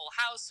decorate the whole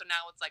house. So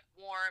now it's like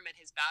warm, and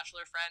his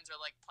bachelor friends are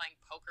like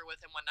playing poker with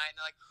him one night, and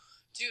they're like,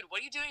 "Dude,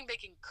 what are you doing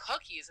making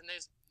cookies? And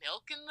there's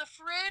milk in the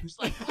fridge."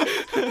 Like,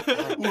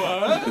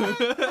 What?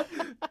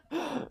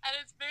 and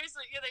it's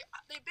basically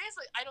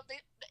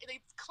they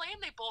claim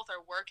they both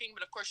are working,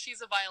 but of course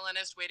she's a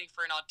violinist waiting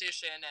for an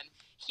audition, and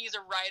he's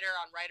a writer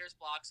on writer's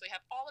block. So they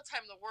have all the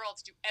time in the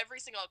world to do every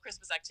single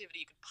Christmas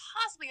activity you could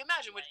possibly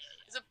imagine, which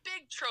is a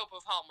big trope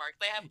of Hallmark.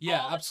 They have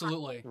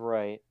Absolutely.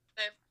 Right.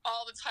 They have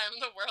all the time in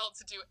the world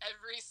to do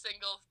every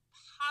single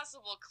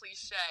possible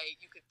cliche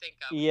you could think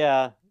of.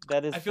 Yeah,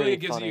 that is. I feel like it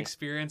gives funny. you the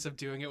experience of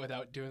doing it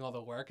without doing all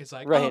the work. It's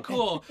like, Right. oh,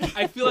 cool.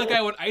 I feel like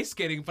I went ice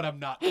skating, but I'm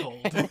not cold.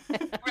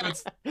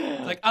 It's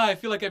like, I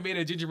feel like I made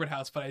a gingerbread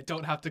house, but I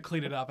don't have to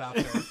clean it up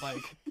after.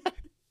 Like,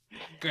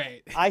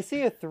 great. I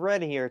see a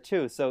thread here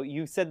too. So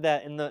you said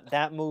that in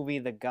that movie,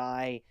 the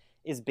guy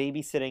is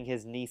babysitting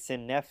his niece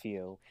and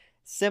nephew.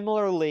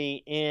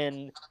 Similarly,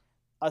 in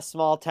A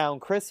Small Town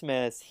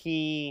Christmas,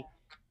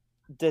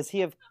 does he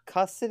have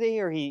custody,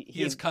 or he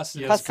has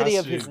custody. Custody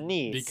of his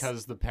niece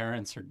because the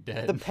parents are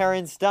dead. the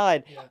parents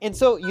died. Yeah. And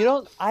so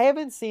I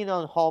haven't seen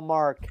on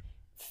Hallmark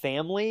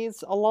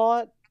families a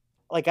lot.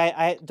 Like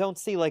I don't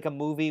see like a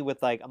movie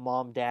with like a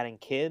mom, dad, and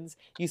kids.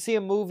 You see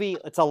a movie,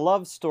 it's a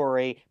love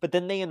story, but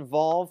then they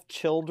involve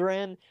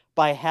children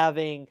by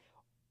having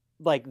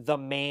like the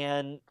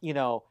man,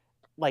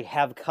 like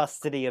have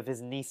custody of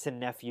his niece and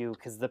nephew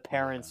because the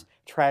parents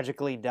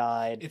tragically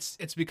died.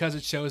 It's because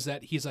it shows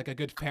that he's like a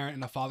good parent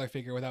and a father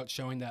figure without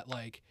showing that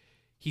like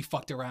he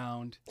fucked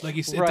around. Like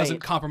it doesn't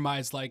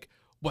compromise like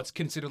what's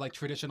considered like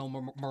traditional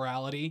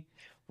morality.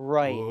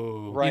 Right.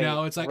 Whoa. Right.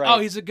 It's like, right. oh,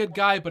 he's a good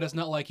guy, but it's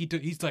not like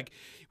he's like,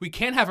 we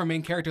can't have our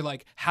main character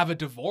like have a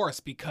divorce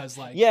because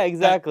like Yeah,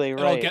 exactly,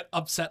 it'll right. get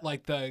upset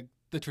like the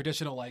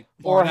traditional like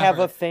Or have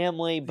whatever. a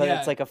family, but Yeah.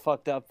 it's like a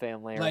fucked up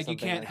family. Or like you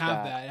something can't like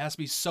have that. It has to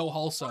be so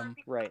wholesome,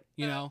 Right.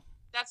 you know.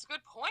 That's a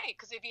good point,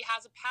 because if he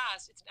has a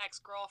past, it's an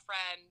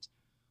ex-girlfriend,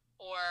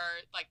 or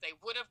like they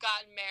would have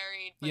gotten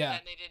married, but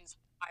then they didn't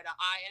see eye to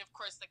eye. And of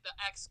course, like the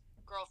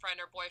ex-girlfriend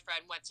or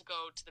boyfriend went to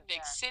go to the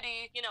big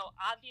city.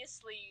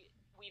 Obviously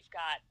we've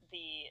got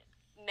the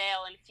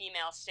male and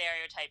female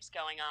stereotypes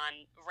going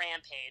on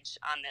rampage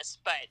on this,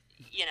 but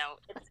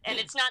and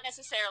it's not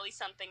necessarily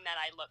something that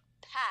I look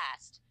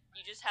past.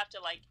 You just have to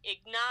like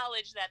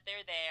acknowledge that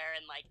they're there,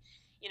 and like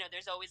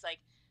there's always like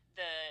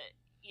the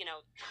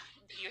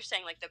you're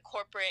saying like the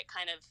corporate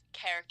kind of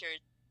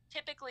characters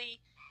typically.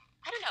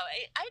 I don't know,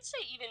 I'd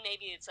say even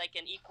maybe it's like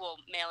an equal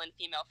male and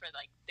female for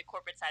like the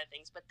corporate side of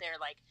things, but they're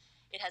like,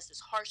 it has this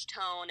harsh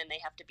tone and they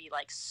have to be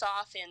like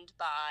softened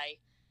by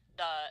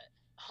the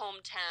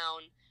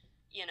hometown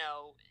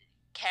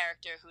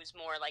character who's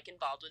more like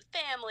involved with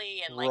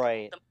family and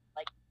like the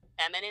like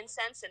feminine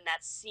sense, and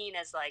that's seen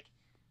as like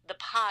the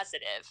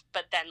positive.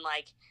 But then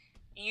like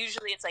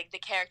usually it's like the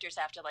characters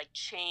have to like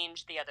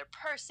change the other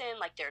person,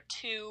 like they're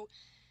too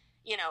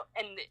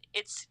and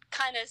it's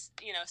kind of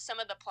some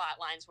of the plot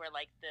lines where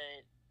like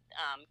the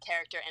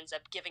character ends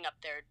up giving up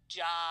their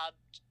job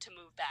to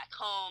move back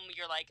home.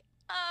 You're like,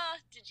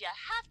 did you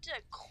have to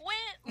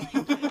quit?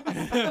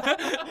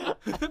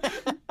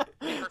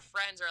 And her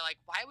friends are like,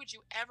 why would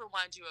you ever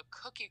want to do a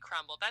cookie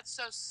crumble? That's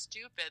so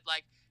stupid.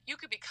 Like, you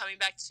could be coming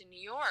back to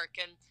New York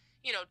and,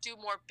 do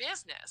more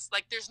business.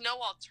 Like, there's no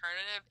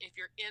alternative. If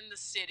you're in the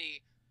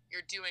city,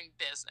 you're doing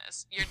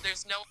business.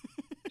 There's no...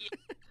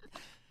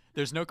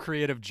 There's no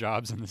creative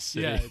jobs in the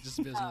city. Yeah,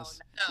 just business.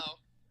 No.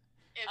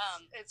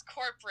 It's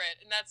corporate,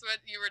 and that's what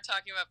you were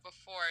talking about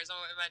before.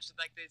 Someone mentioned,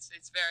 like, it's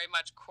very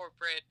much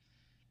corporate.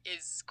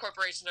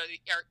 Corporations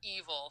are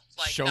evil.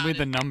 Like, show me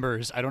the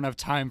numbers. I don't have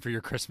time for your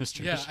Christmas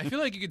tradition. Yeah, I feel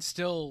like you could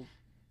still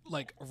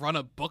like run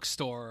a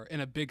bookstore in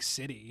a big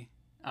city.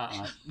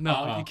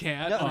 No, you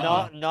can't.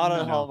 No, not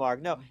on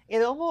Hallmark. No,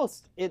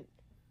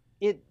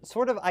 it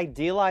sort of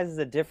idealizes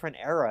a different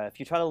era. If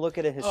you try to look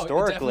at it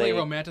historically, it definitely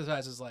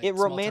romanticizes like it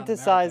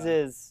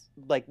romanticizes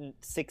like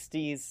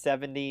 60s,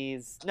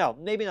 70s. No,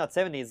 maybe not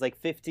 70s,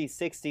 like 50s,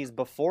 60s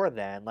before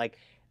then. Like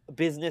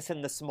business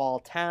in the small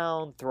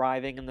town,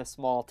 thriving in the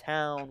small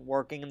town,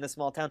 working in the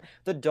small town.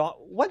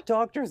 What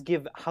doctors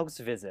give house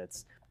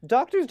visits?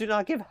 Doctors do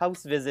not give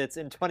house visits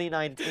in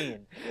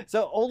 2019.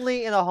 So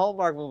only in a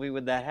Hallmark movie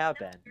would that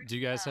happen. Do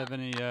you guys have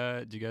any?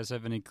 Do you guys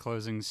have any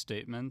closing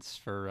statements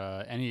for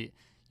any?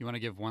 You want to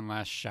give one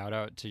last shout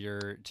out to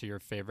your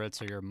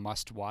favorites or your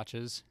must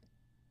watches?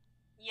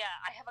 Yeah,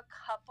 I have a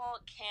couple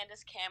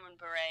Candace Cameron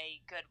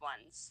Bure good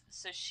ones.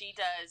 So she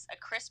does A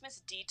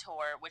Christmas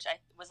Detour, which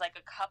was like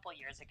a couple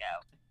years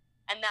ago.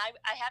 And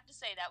I have to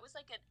say, that was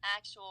like an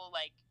actual,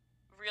 like,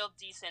 real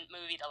decent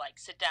movie to, like,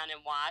 sit down and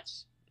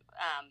watch.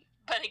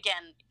 But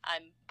again,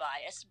 I'm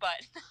biased.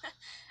 But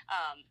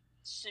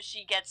so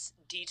she gets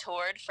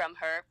detoured from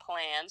her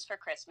plans for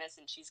Christmas,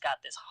 and she's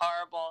got this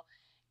horrible,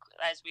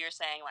 as we were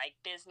saying, like,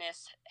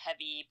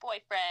 business-heavy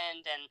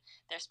boyfriend, and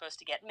they're supposed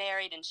to get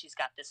married, and she's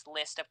got this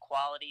list of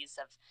qualities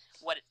of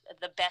what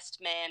the best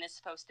man is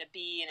supposed to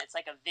be, and it's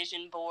like a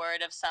vision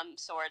board of some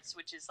sorts,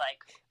 which is like...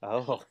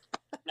 Oh.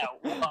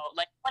 No, well,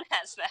 like, one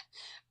has that,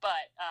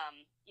 but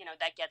you know,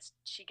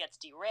 she gets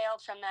derailed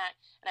from that,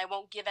 and I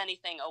won't give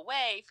anything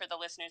away for the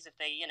listeners if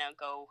they, you know,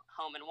 go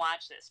home and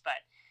watch this,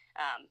 but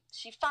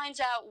she finds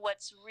out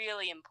what's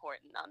really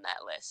important on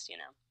that list, you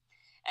know.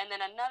 And then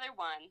another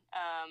one,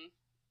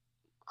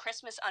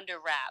 Christmas Under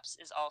Wraps,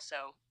 is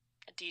also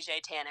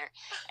DJ Tanner,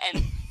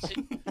 and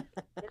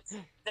it's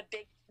the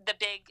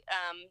big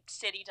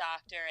city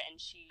doctor, and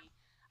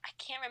I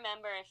can't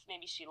remember if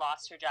maybe she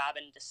lost her job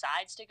and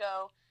decides to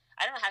go.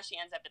 I don't know how she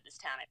ends up at this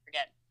town, I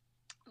forget.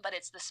 But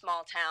it's the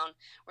small town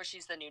where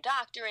she's the new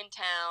doctor in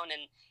town,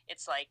 and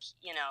it's like,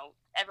 you know,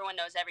 everyone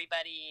knows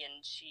everybody,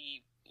 and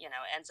she, you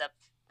know, ends up,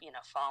 you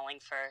know,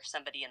 falling for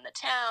somebody in the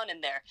town,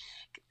 and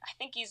I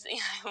think he's,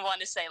 I want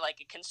to say,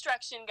 like, a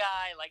construction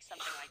guy, like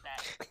something like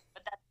that.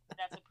 But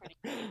that's a pretty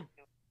good one.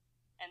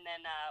 And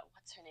then,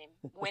 what's her name?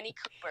 Winnie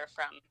Cooper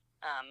from,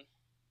 I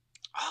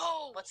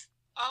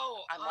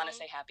want to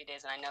say Happy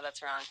Days, and I know that's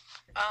wrong.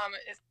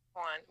 It's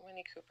one,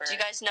 Winnie Cooper. Do you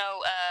guys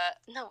know,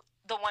 no,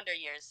 The Wonder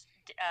Years?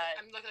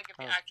 I'm looking at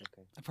the actor.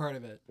 Okay. I've heard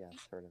of it. Yeah,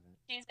 I've heard of it.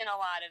 She's in a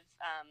lot of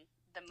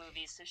the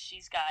movies, so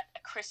she's got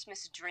A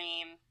Christmas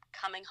Dream,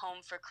 Coming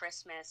Home for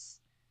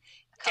Christmas,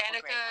 a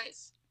couple great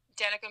ones.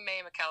 Danica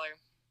Mae McKellar.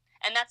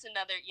 And that's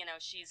another, you know,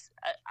 she's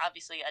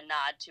obviously a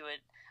nod to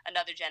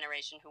another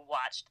generation who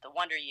watched The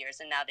Wonder Years,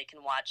 and now they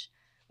can watch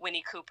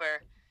Winnie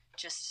Cooper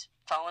just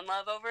fall in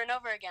love over and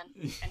over again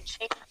and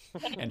change.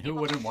 And who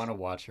wouldn't want to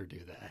watch her do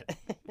that?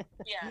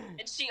 Yeah,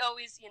 and she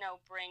always, you know,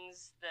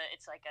 brings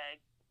it's like a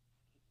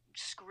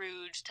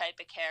Scrooge type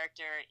of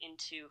character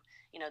into,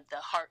 you know, the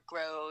heart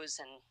grows,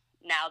 and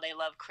now they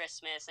love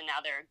Christmas, and now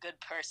they're a good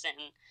person,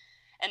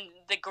 and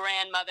the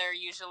grandmother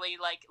usually,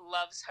 like,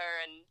 loves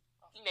her and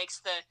makes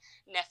the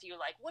nephew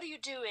like, what are you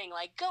doing?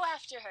 Like, go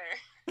after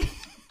her.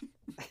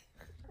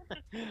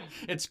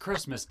 It's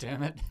Christmas,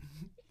 damn it.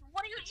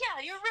 What are you?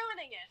 Yeah, you're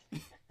ruining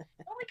it.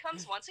 It only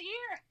comes once a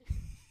year.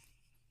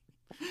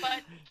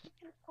 But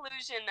in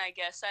conclusion, I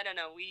guess, I don't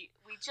know. We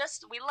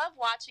love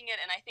watching it,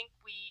 and I think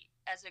we,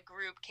 as a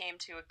group, came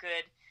to a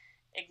good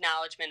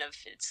acknowledgement of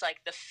it's like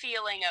the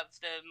feeling of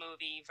the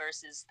movie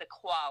versus the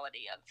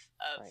quality of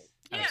Right.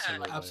 Yeah,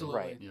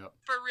 Absolutely. Right. Yep.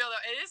 For real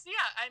though, it is.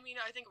 Yeah, I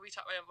mean, I think what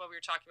we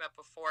were talking about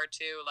before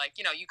too. Like,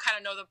 you know, you kind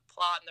of know the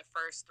plot in the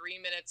first 3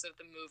 minutes of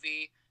the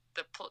movie.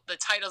 The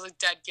title's a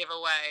dead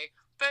giveaway,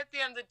 but at the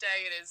end of the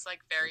day, it is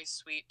like very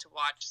sweet to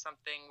watch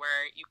something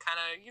where you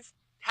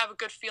have a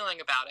good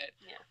feeling about it.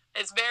 Yeah.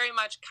 It's very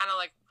much kind of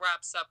like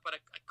wraps up what a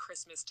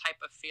Christmas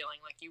type of feeling.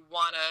 Like, you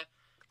want to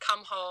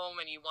come home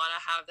and you want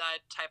to have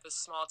that type of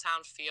small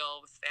town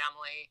feel with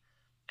family.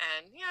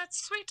 And yeah, it's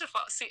sweet to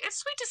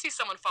see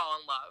someone fall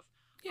in love.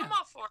 Yeah. I'm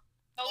all for it.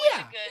 always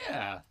Yeah. a good.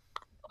 Yeah.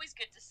 Always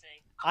good to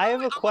see. I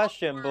have a I'm all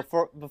question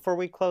for- before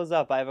we close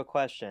up. I have a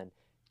question.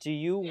 Do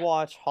you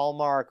watch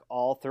Hallmark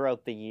all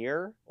throughout the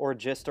year or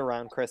just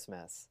around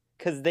Christmas?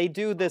 Because they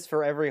do this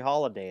for every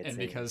holiday. It And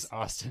seems. because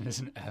Austin is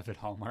an avid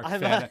Hallmark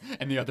I'm fan,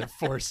 a- and the other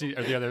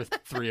the other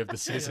 3 of the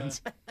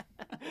seasons.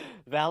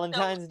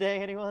 Valentine's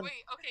Day, anyone?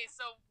 Wait, okay,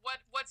 so what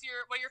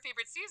are your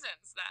favorite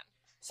seasons then?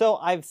 So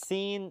I've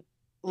seen,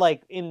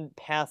 like, in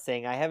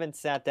passing, I haven't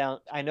sat down.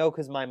 I know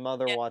because my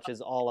mother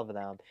watches all of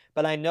them,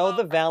 but I know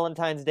the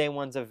Valentine's Day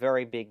one's a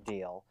very big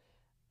deal.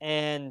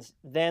 And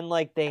then,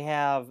 like, they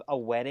have a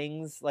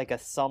weddings, like a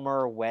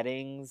summer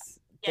weddings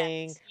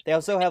thing. Yes. They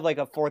also have like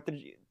a Fourth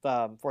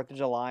of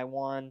July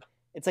one.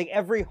 It's like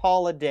every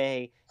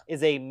holiday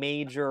is a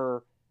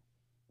major,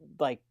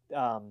 like,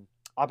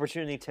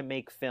 opportunity to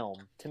make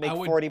film, to make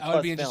 40 plus I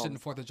would be interested in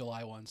films. 4th of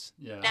July ones.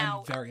 Yeah.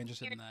 Now, I'm very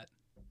interested in that.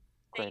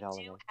 They Great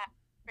holiday. do have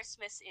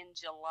Christmas in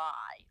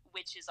July,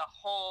 which is a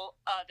whole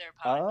other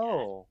podcast.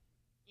 Oh,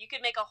 You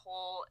could make a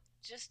whole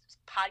just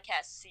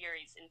podcast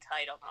series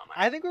entitled Hallmark.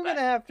 I think we're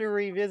gonna have to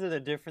revisit a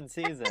different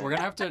season. We're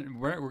gonna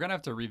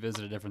have to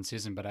revisit a different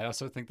season, but I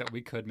also think that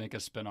we could make a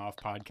spin-off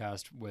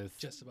podcast with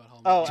Just about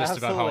Hallmark. Oh, just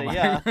about absolutely,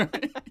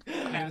 Hallmark.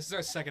 I mean, this is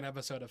our second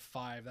episode of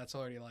 5. That's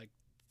already like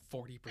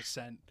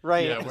 40%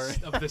 Right. Yeah, we're-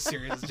 of the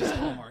series is just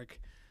Hallmark.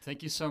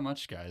 Thank you so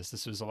much, guys.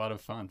 This was a lot of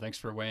fun. Thanks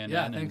for weighing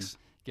Yeah, in thanks.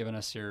 and giving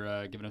us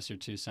your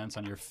 2 cents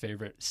on your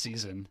favorite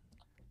season.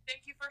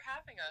 thank you for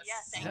having us. Yeah,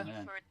 thank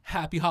you for.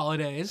 Happy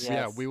holidays. Yes.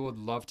 Yeah, we would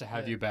love to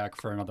have you back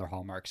for another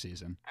Hallmark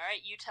season. All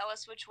right, you tell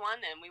us which one,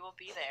 and we will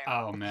be there.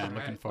 Oh man,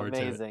 looking forward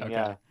Amazing, to it. Okay.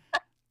 yeah.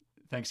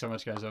 Thanks so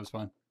much, guys. That was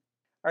fun.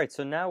 All right,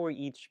 so now we're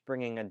each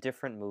bringing a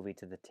different movie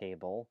to the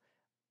table.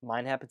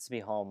 Mine happens to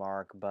be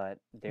Hallmark, but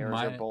theirs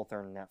are both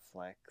on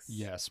Netflix.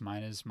 Yes,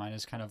 mine is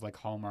kind of like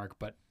Hallmark,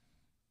 but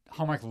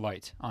Hallmark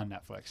Light on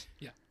Netflix.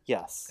 Yeah.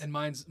 Yes. And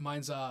mine's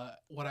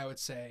what I would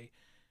say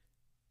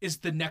is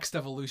the next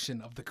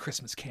evolution of the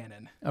Christmas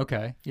canon.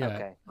 Okay. Yeah.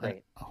 Okay,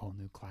 great. A whole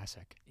new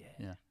classic.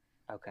 Yeah.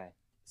 Okay.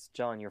 So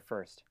John, you're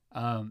first.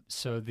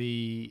 So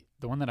the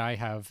one that I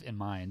have in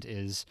mind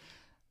is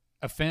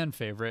a fan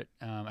favorite.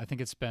 I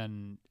think it's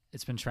been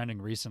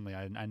trending recently.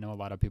 I know a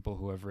lot of people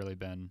who have really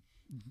been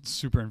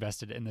super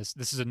invested in this.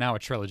 This is now a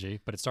trilogy,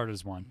 but it started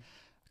as one.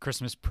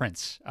 Christmas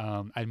Prince.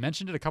 I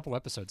mentioned it a couple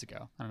episodes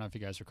ago. I don't know if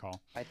you guys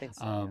recall. I think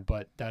so. Yeah.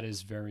 But that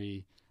is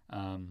very,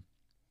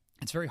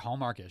 it's very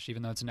Hallmarkish,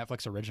 even though it's a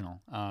Netflix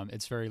original.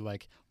 It's very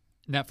like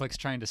Netflix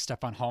trying to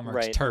step on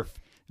Hallmark's turf.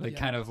 Like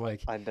kind of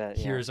like, I bet,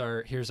 here's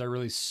our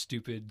really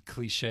stupid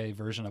cliche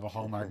version of a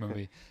Hallmark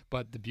movie.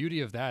 But the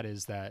beauty of that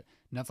is that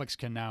Netflix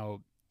can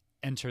now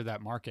enter that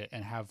market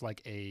and have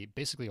like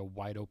basically a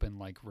wide open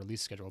like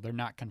release schedule. They're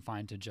not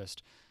confined to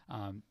just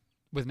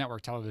with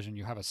network television,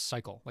 you have a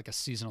cycle, like a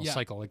seasonal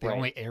cycle. Like they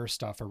only air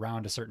stuff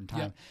around a certain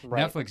time. Yeah.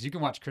 Right. Netflix, you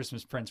can watch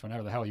Christmas Prince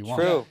whenever the hell you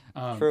want. True.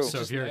 True.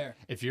 So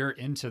if you're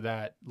into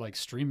that like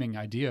streaming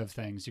idea of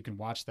things, you can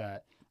watch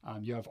that.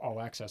 You have all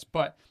access.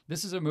 But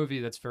this is a movie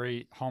that's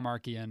very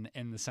Hallmarkian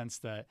in the sense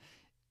that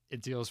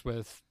it deals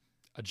with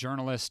a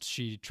journalist.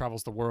 She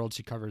travels the world.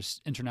 She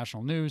covers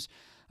international news.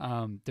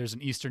 There's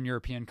an Eastern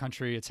European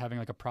country. It's having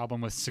like a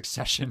problem with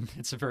succession.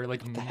 It's a very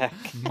like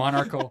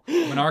monarchical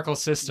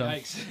system.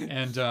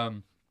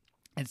 Yikes.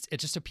 And it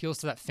just appeals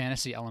to that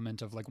fantasy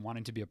element of like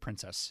wanting to be a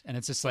princess. And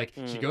it's just like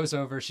she goes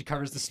over, she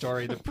covers the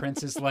story. The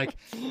prince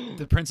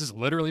is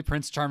literally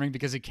Prince Charming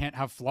because he can't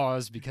have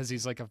flaws because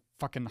he's like a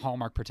fucking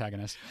Hallmark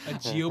protagonist. A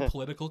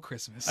geopolitical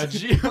Christmas. A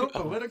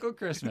geopolitical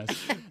Christmas.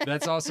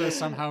 That's also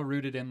somehow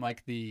rooted in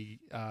like the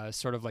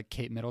sort of like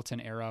Kate Middleton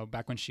era,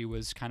 back when she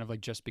was kind of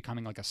like just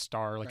becoming like a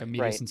star, like a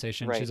media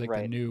sensation. She's like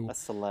the new a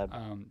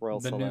celeb, royal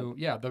the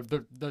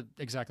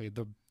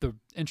celeb. The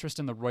interest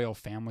in the royal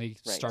family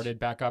started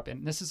back up,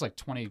 and this is like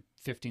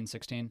 2015,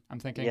 16, I'm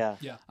thinking.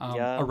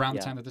 Around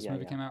the time that this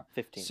movie came out.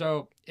 15.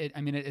 So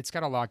it's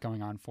got a lot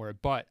going on for it,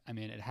 but I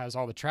mean, it has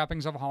all the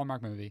trappings of a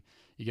Hallmark movie.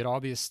 You get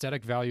all the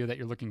aesthetic value that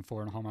you're looking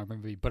for in a Hallmark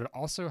movie, but it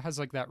also has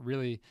like that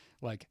really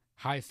like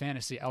high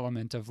fantasy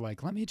element of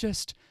like, let me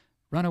just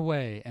run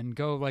away and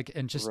go like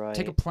and just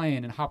take a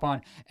plane and hop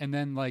on, and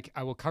then like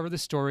I will cover the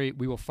story,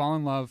 we will fall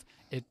in love.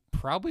 It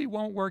probably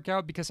won't work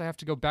out because I have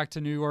to go back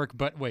to New York,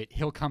 but wait,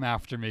 he'll come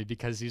after me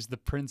because he's the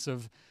Prince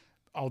of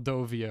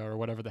Aldovia or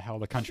whatever the hell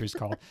the country's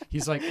called.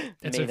 He's like,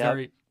 it's a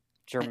very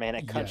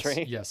Germanic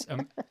country. Yes,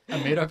 a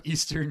made-up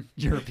Eastern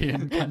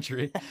European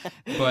country.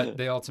 But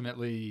they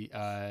ultimately,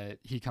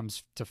 he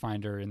comes to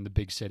find her in the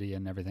big city,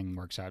 and everything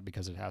works out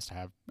because it has to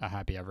have a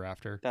happy ever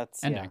after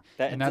ending.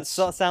 That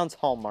sounds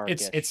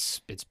Hallmarkish.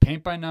 It's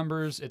paint by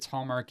numbers. It's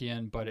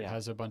Hallmarkian, but it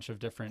has a bunch of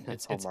different.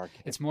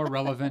 It's more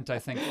relevant, I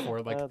think,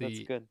 for like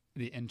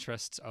the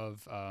interests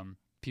of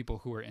people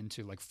who are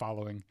into like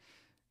following,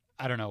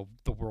 I don't know,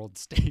 the world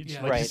stage.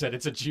 Like you said,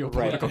 it's a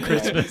geopolitical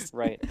Christmas.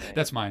 Right.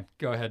 That's mine.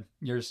 Go ahead.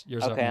 Yours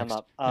up Okay, next.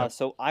 I'm up.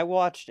 So I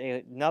watched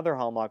another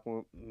Hallmark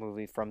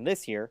movie from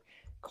this year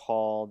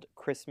called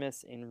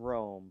Christmas in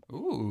Rome.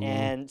 Ooh.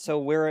 And so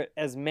we're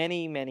as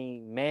many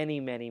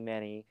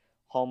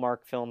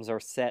Hallmark films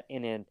are set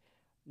in a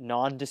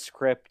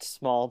nondescript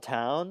small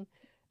town.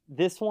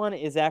 This one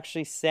is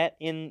actually set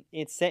in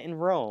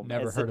Rome.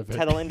 Never heard of it. The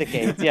title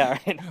indicates. Yeah,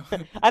 right.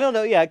 I don't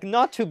know. Yeah,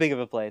 not too big of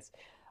a place.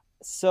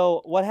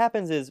 So what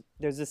happens is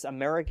there's this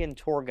American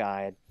tour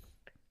guide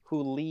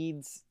who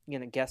leads,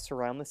 guests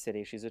around the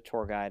city. She's a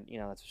tour guide.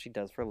 That's what she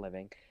does for a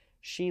living.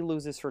 She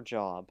loses her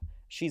job.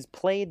 She's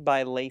played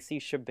by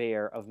Lacey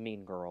Chabert of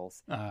Mean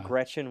Girls,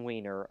 Gretchen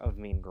Wiener of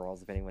Mean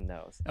Girls, if anyone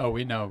knows. Oh,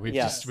 we know. We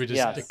just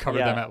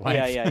covered them at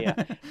length.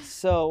 Yeah.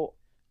 So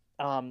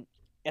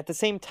at the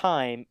same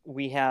time,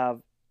 we have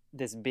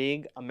this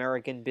big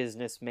American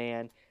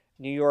businessman,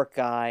 New York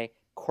guy,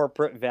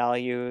 corporate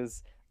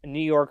values, New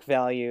York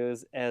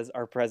values, as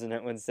our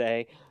president would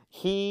say.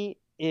 He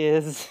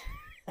is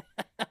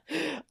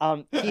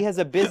he has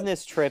a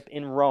business trip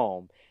in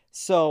Rome.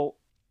 So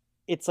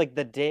it's like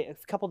a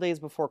couple days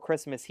before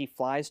Christmas, he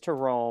flies to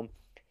Rome,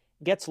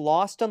 gets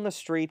lost on the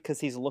street because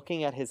he's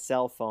looking at his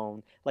cell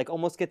phone, like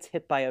almost gets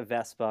hit by a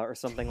Vespa or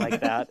something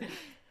like that.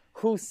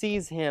 Who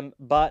sees him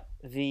but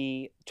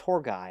the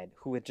tour guide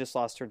who had just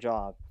lost her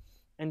job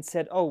and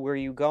said, "Oh, where are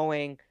you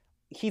going?"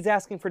 He's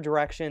asking for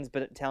directions,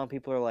 but telling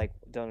people are like,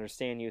 "Don't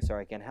understand you,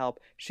 sorry, I can't help."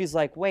 She's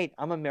like, "Wait,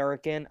 I'm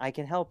American, I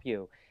can help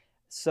you."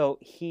 So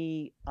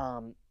she's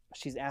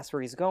asked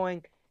where he's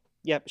going.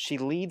 Yep, she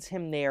leads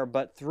him there,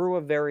 but through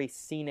a very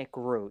scenic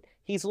route.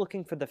 he's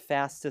looking for the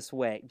fastest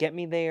way. Get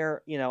me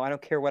there, I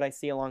don't care what I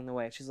see along the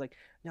way. She's like,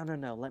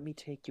 no, let me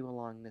take you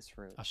along this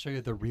route. I'll show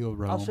you the real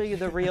Rome. I'll show you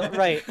the real,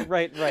 right.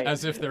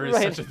 As if there is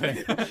such a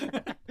thing.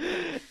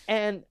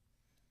 And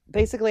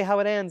basically how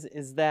it ends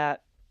is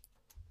that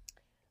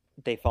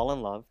they fall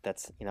in love.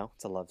 That's,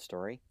 it's a love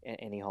story.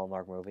 Any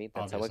Hallmark movie,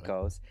 that's Obviously. how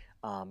it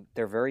goes.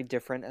 They're very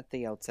different at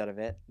the outset of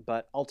it,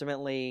 but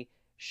ultimately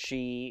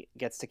she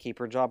gets to keep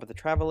her job at the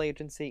travel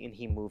agency and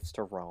he moves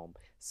to Rome.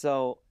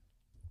 So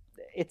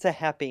it's a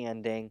happy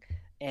ending,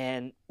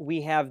 and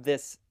we have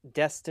this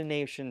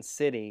destination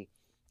city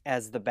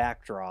as the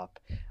backdrop,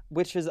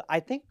 which is, I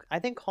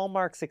think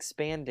Hallmark's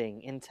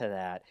expanding into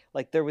that.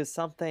 Like, there was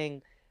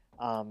something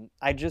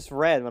I just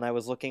read when I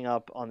was looking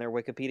up on their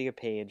Wikipedia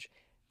page.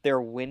 Their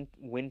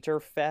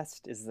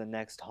Winterfest is the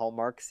next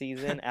Hallmark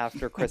season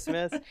after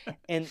Christmas,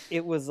 and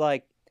it was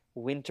like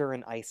winter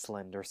in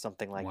Iceland or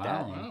something like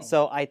that. Wow.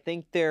 So I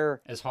think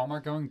they're... Is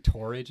Hallmark going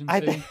tour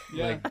agency?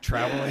 Like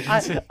travel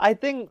agency? I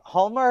think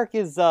Hallmark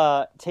is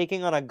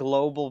taking on a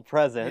global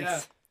presence.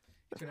 Yeah.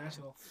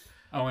 International.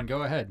 Owen,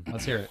 go ahead.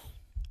 Let's hear it.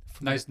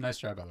 Nice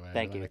try, by the way.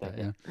 Thank I you. like Thank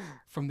that, you. yeah.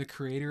 From the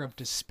creator of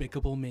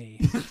Despicable Me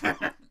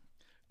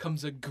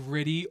comes a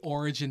gritty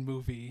origin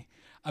movie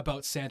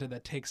about Santa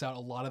that takes out a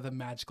lot of the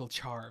magical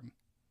charm.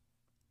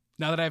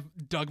 Now that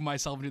I've dug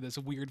myself into this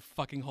weird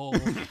fucking hole,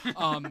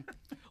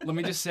 let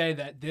me just say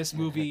that this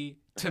movie,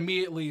 to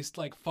me at least,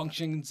 like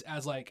functions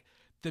as like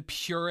the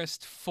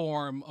purest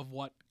form of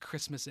what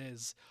Christmas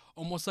is,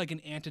 almost like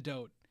an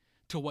antidote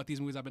to what these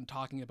movies I've been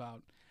talking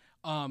about.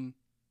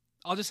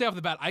 I'll just say off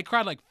the bat, I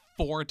cried like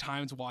 4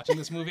 times watching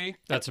this movie.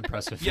 That's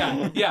impressive.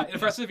 Yeah,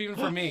 impressive even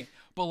for me.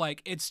 But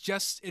like, it's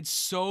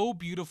so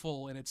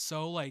beautiful, and it's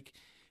so like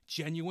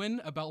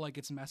genuine about like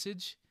its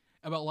message,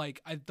 about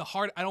like I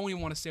don't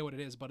even want to say what it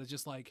is, but it's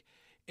just like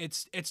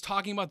it's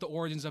talking about the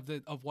origins of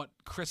what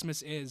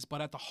Christmas is,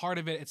 but at the heart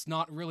of it, it's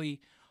not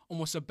really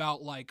almost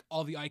about like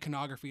all the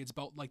iconography. It's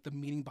about like the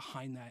meaning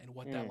behind that and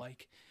what that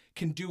like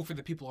can do for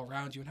the people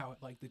around you and how it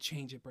like the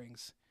change it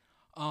brings.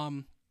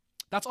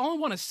 That's all I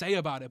want to say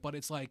about it, but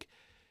it's like,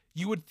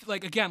 you would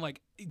like, again, like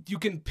you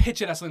can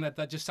pitch it as something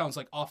that just sounds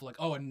like awful, like,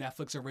 oh, a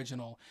Netflix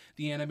original,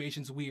 the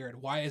animation's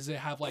weird, why is it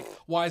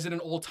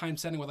an old time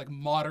setting with like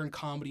modern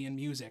comedy and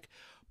music?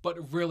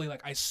 But really,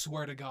 like, I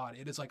swear to God,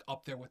 it is like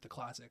up there with the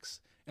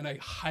classics, and I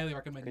highly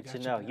recommend you guys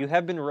check it out. You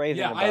have been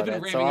raving about it. Yeah, I've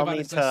been raving about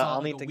it since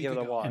I'll need to give it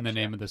a watch. And the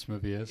name of this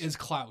movie is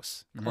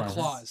Klaus or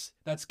Claus.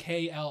 That's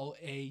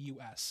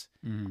Klaus.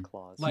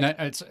 Claus. Like,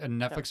 it's a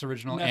Netflix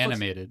original,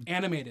 Netflix,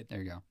 animated. There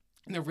you go.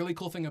 And the really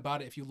cool thing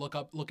about it, if you look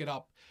it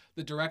up,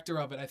 the director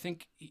of it, I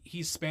think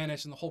he's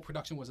Spanish, and the whole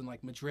production was in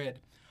like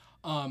Madrid.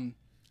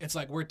 It's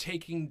like we're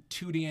taking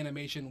 2D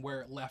animation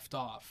where it left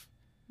off.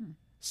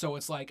 So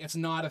it's like, it's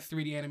not a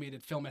 3D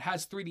animated film. It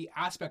has 3D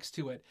aspects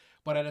to it,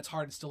 but at its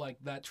heart, it's still like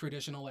that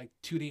traditional like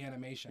 2D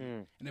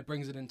animation, and it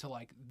brings it into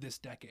like this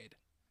decade.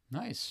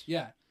 Nice.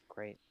 Yeah.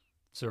 Great.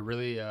 So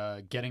really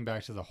getting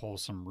back to the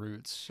wholesome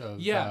roots of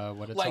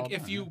what it's like all if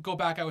about, you go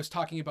back, I was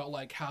talking about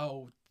like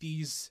how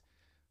these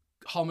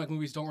Hallmark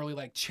movies don't really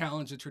like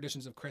challenge the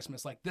traditions of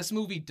Christmas. Like this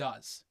movie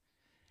does.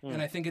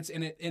 And I think it's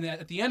in it, and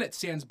at the end it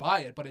stands by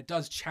it, but it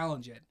does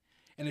challenge it.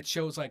 And it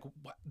shows like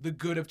the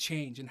good of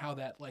change and how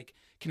that like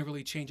can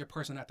really change a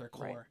person at their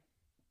core.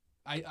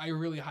 Right. I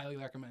really highly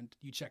recommend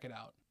you check it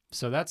out.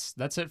 So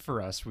that's it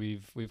for us.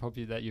 We've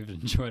hoped that you've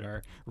enjoyed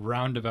our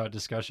roundabout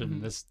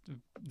discussion. This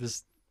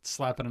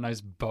slapping a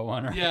nice bow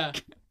on her. Yeah.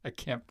 I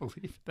can't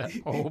believe that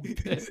whole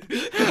bit.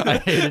 I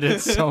hated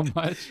it so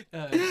much.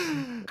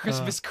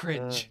 Christmas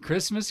cringe.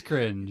 Christmas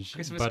cringe.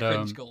 Christmas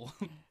cringe goal.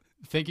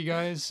 Thank you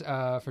guys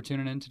for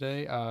tuning in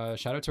today.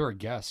 Shout out to our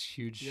guests.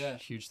 Huge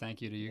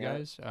thank you to you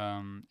guys.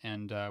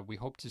 And we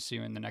hope to see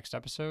you in the next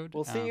episode.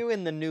 We'll see you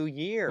in the new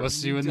year. We'll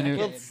see you in the new.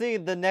 We'll see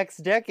the next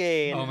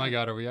decade. Oh my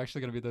God, are we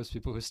actually going to be those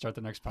people who start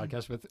the next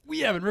podcast with, we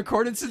haven't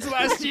recorded since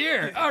last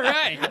year. All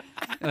right.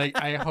 Like,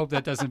 I hope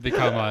that doesn't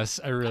become us.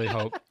 I really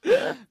hope.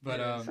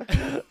 But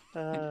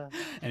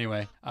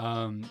anyway,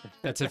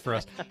 that's it for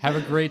us. Have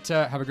a great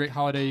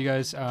holiday, you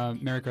guys.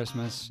 Merry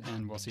Christmas,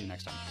 and we'll see you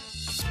next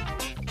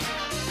time.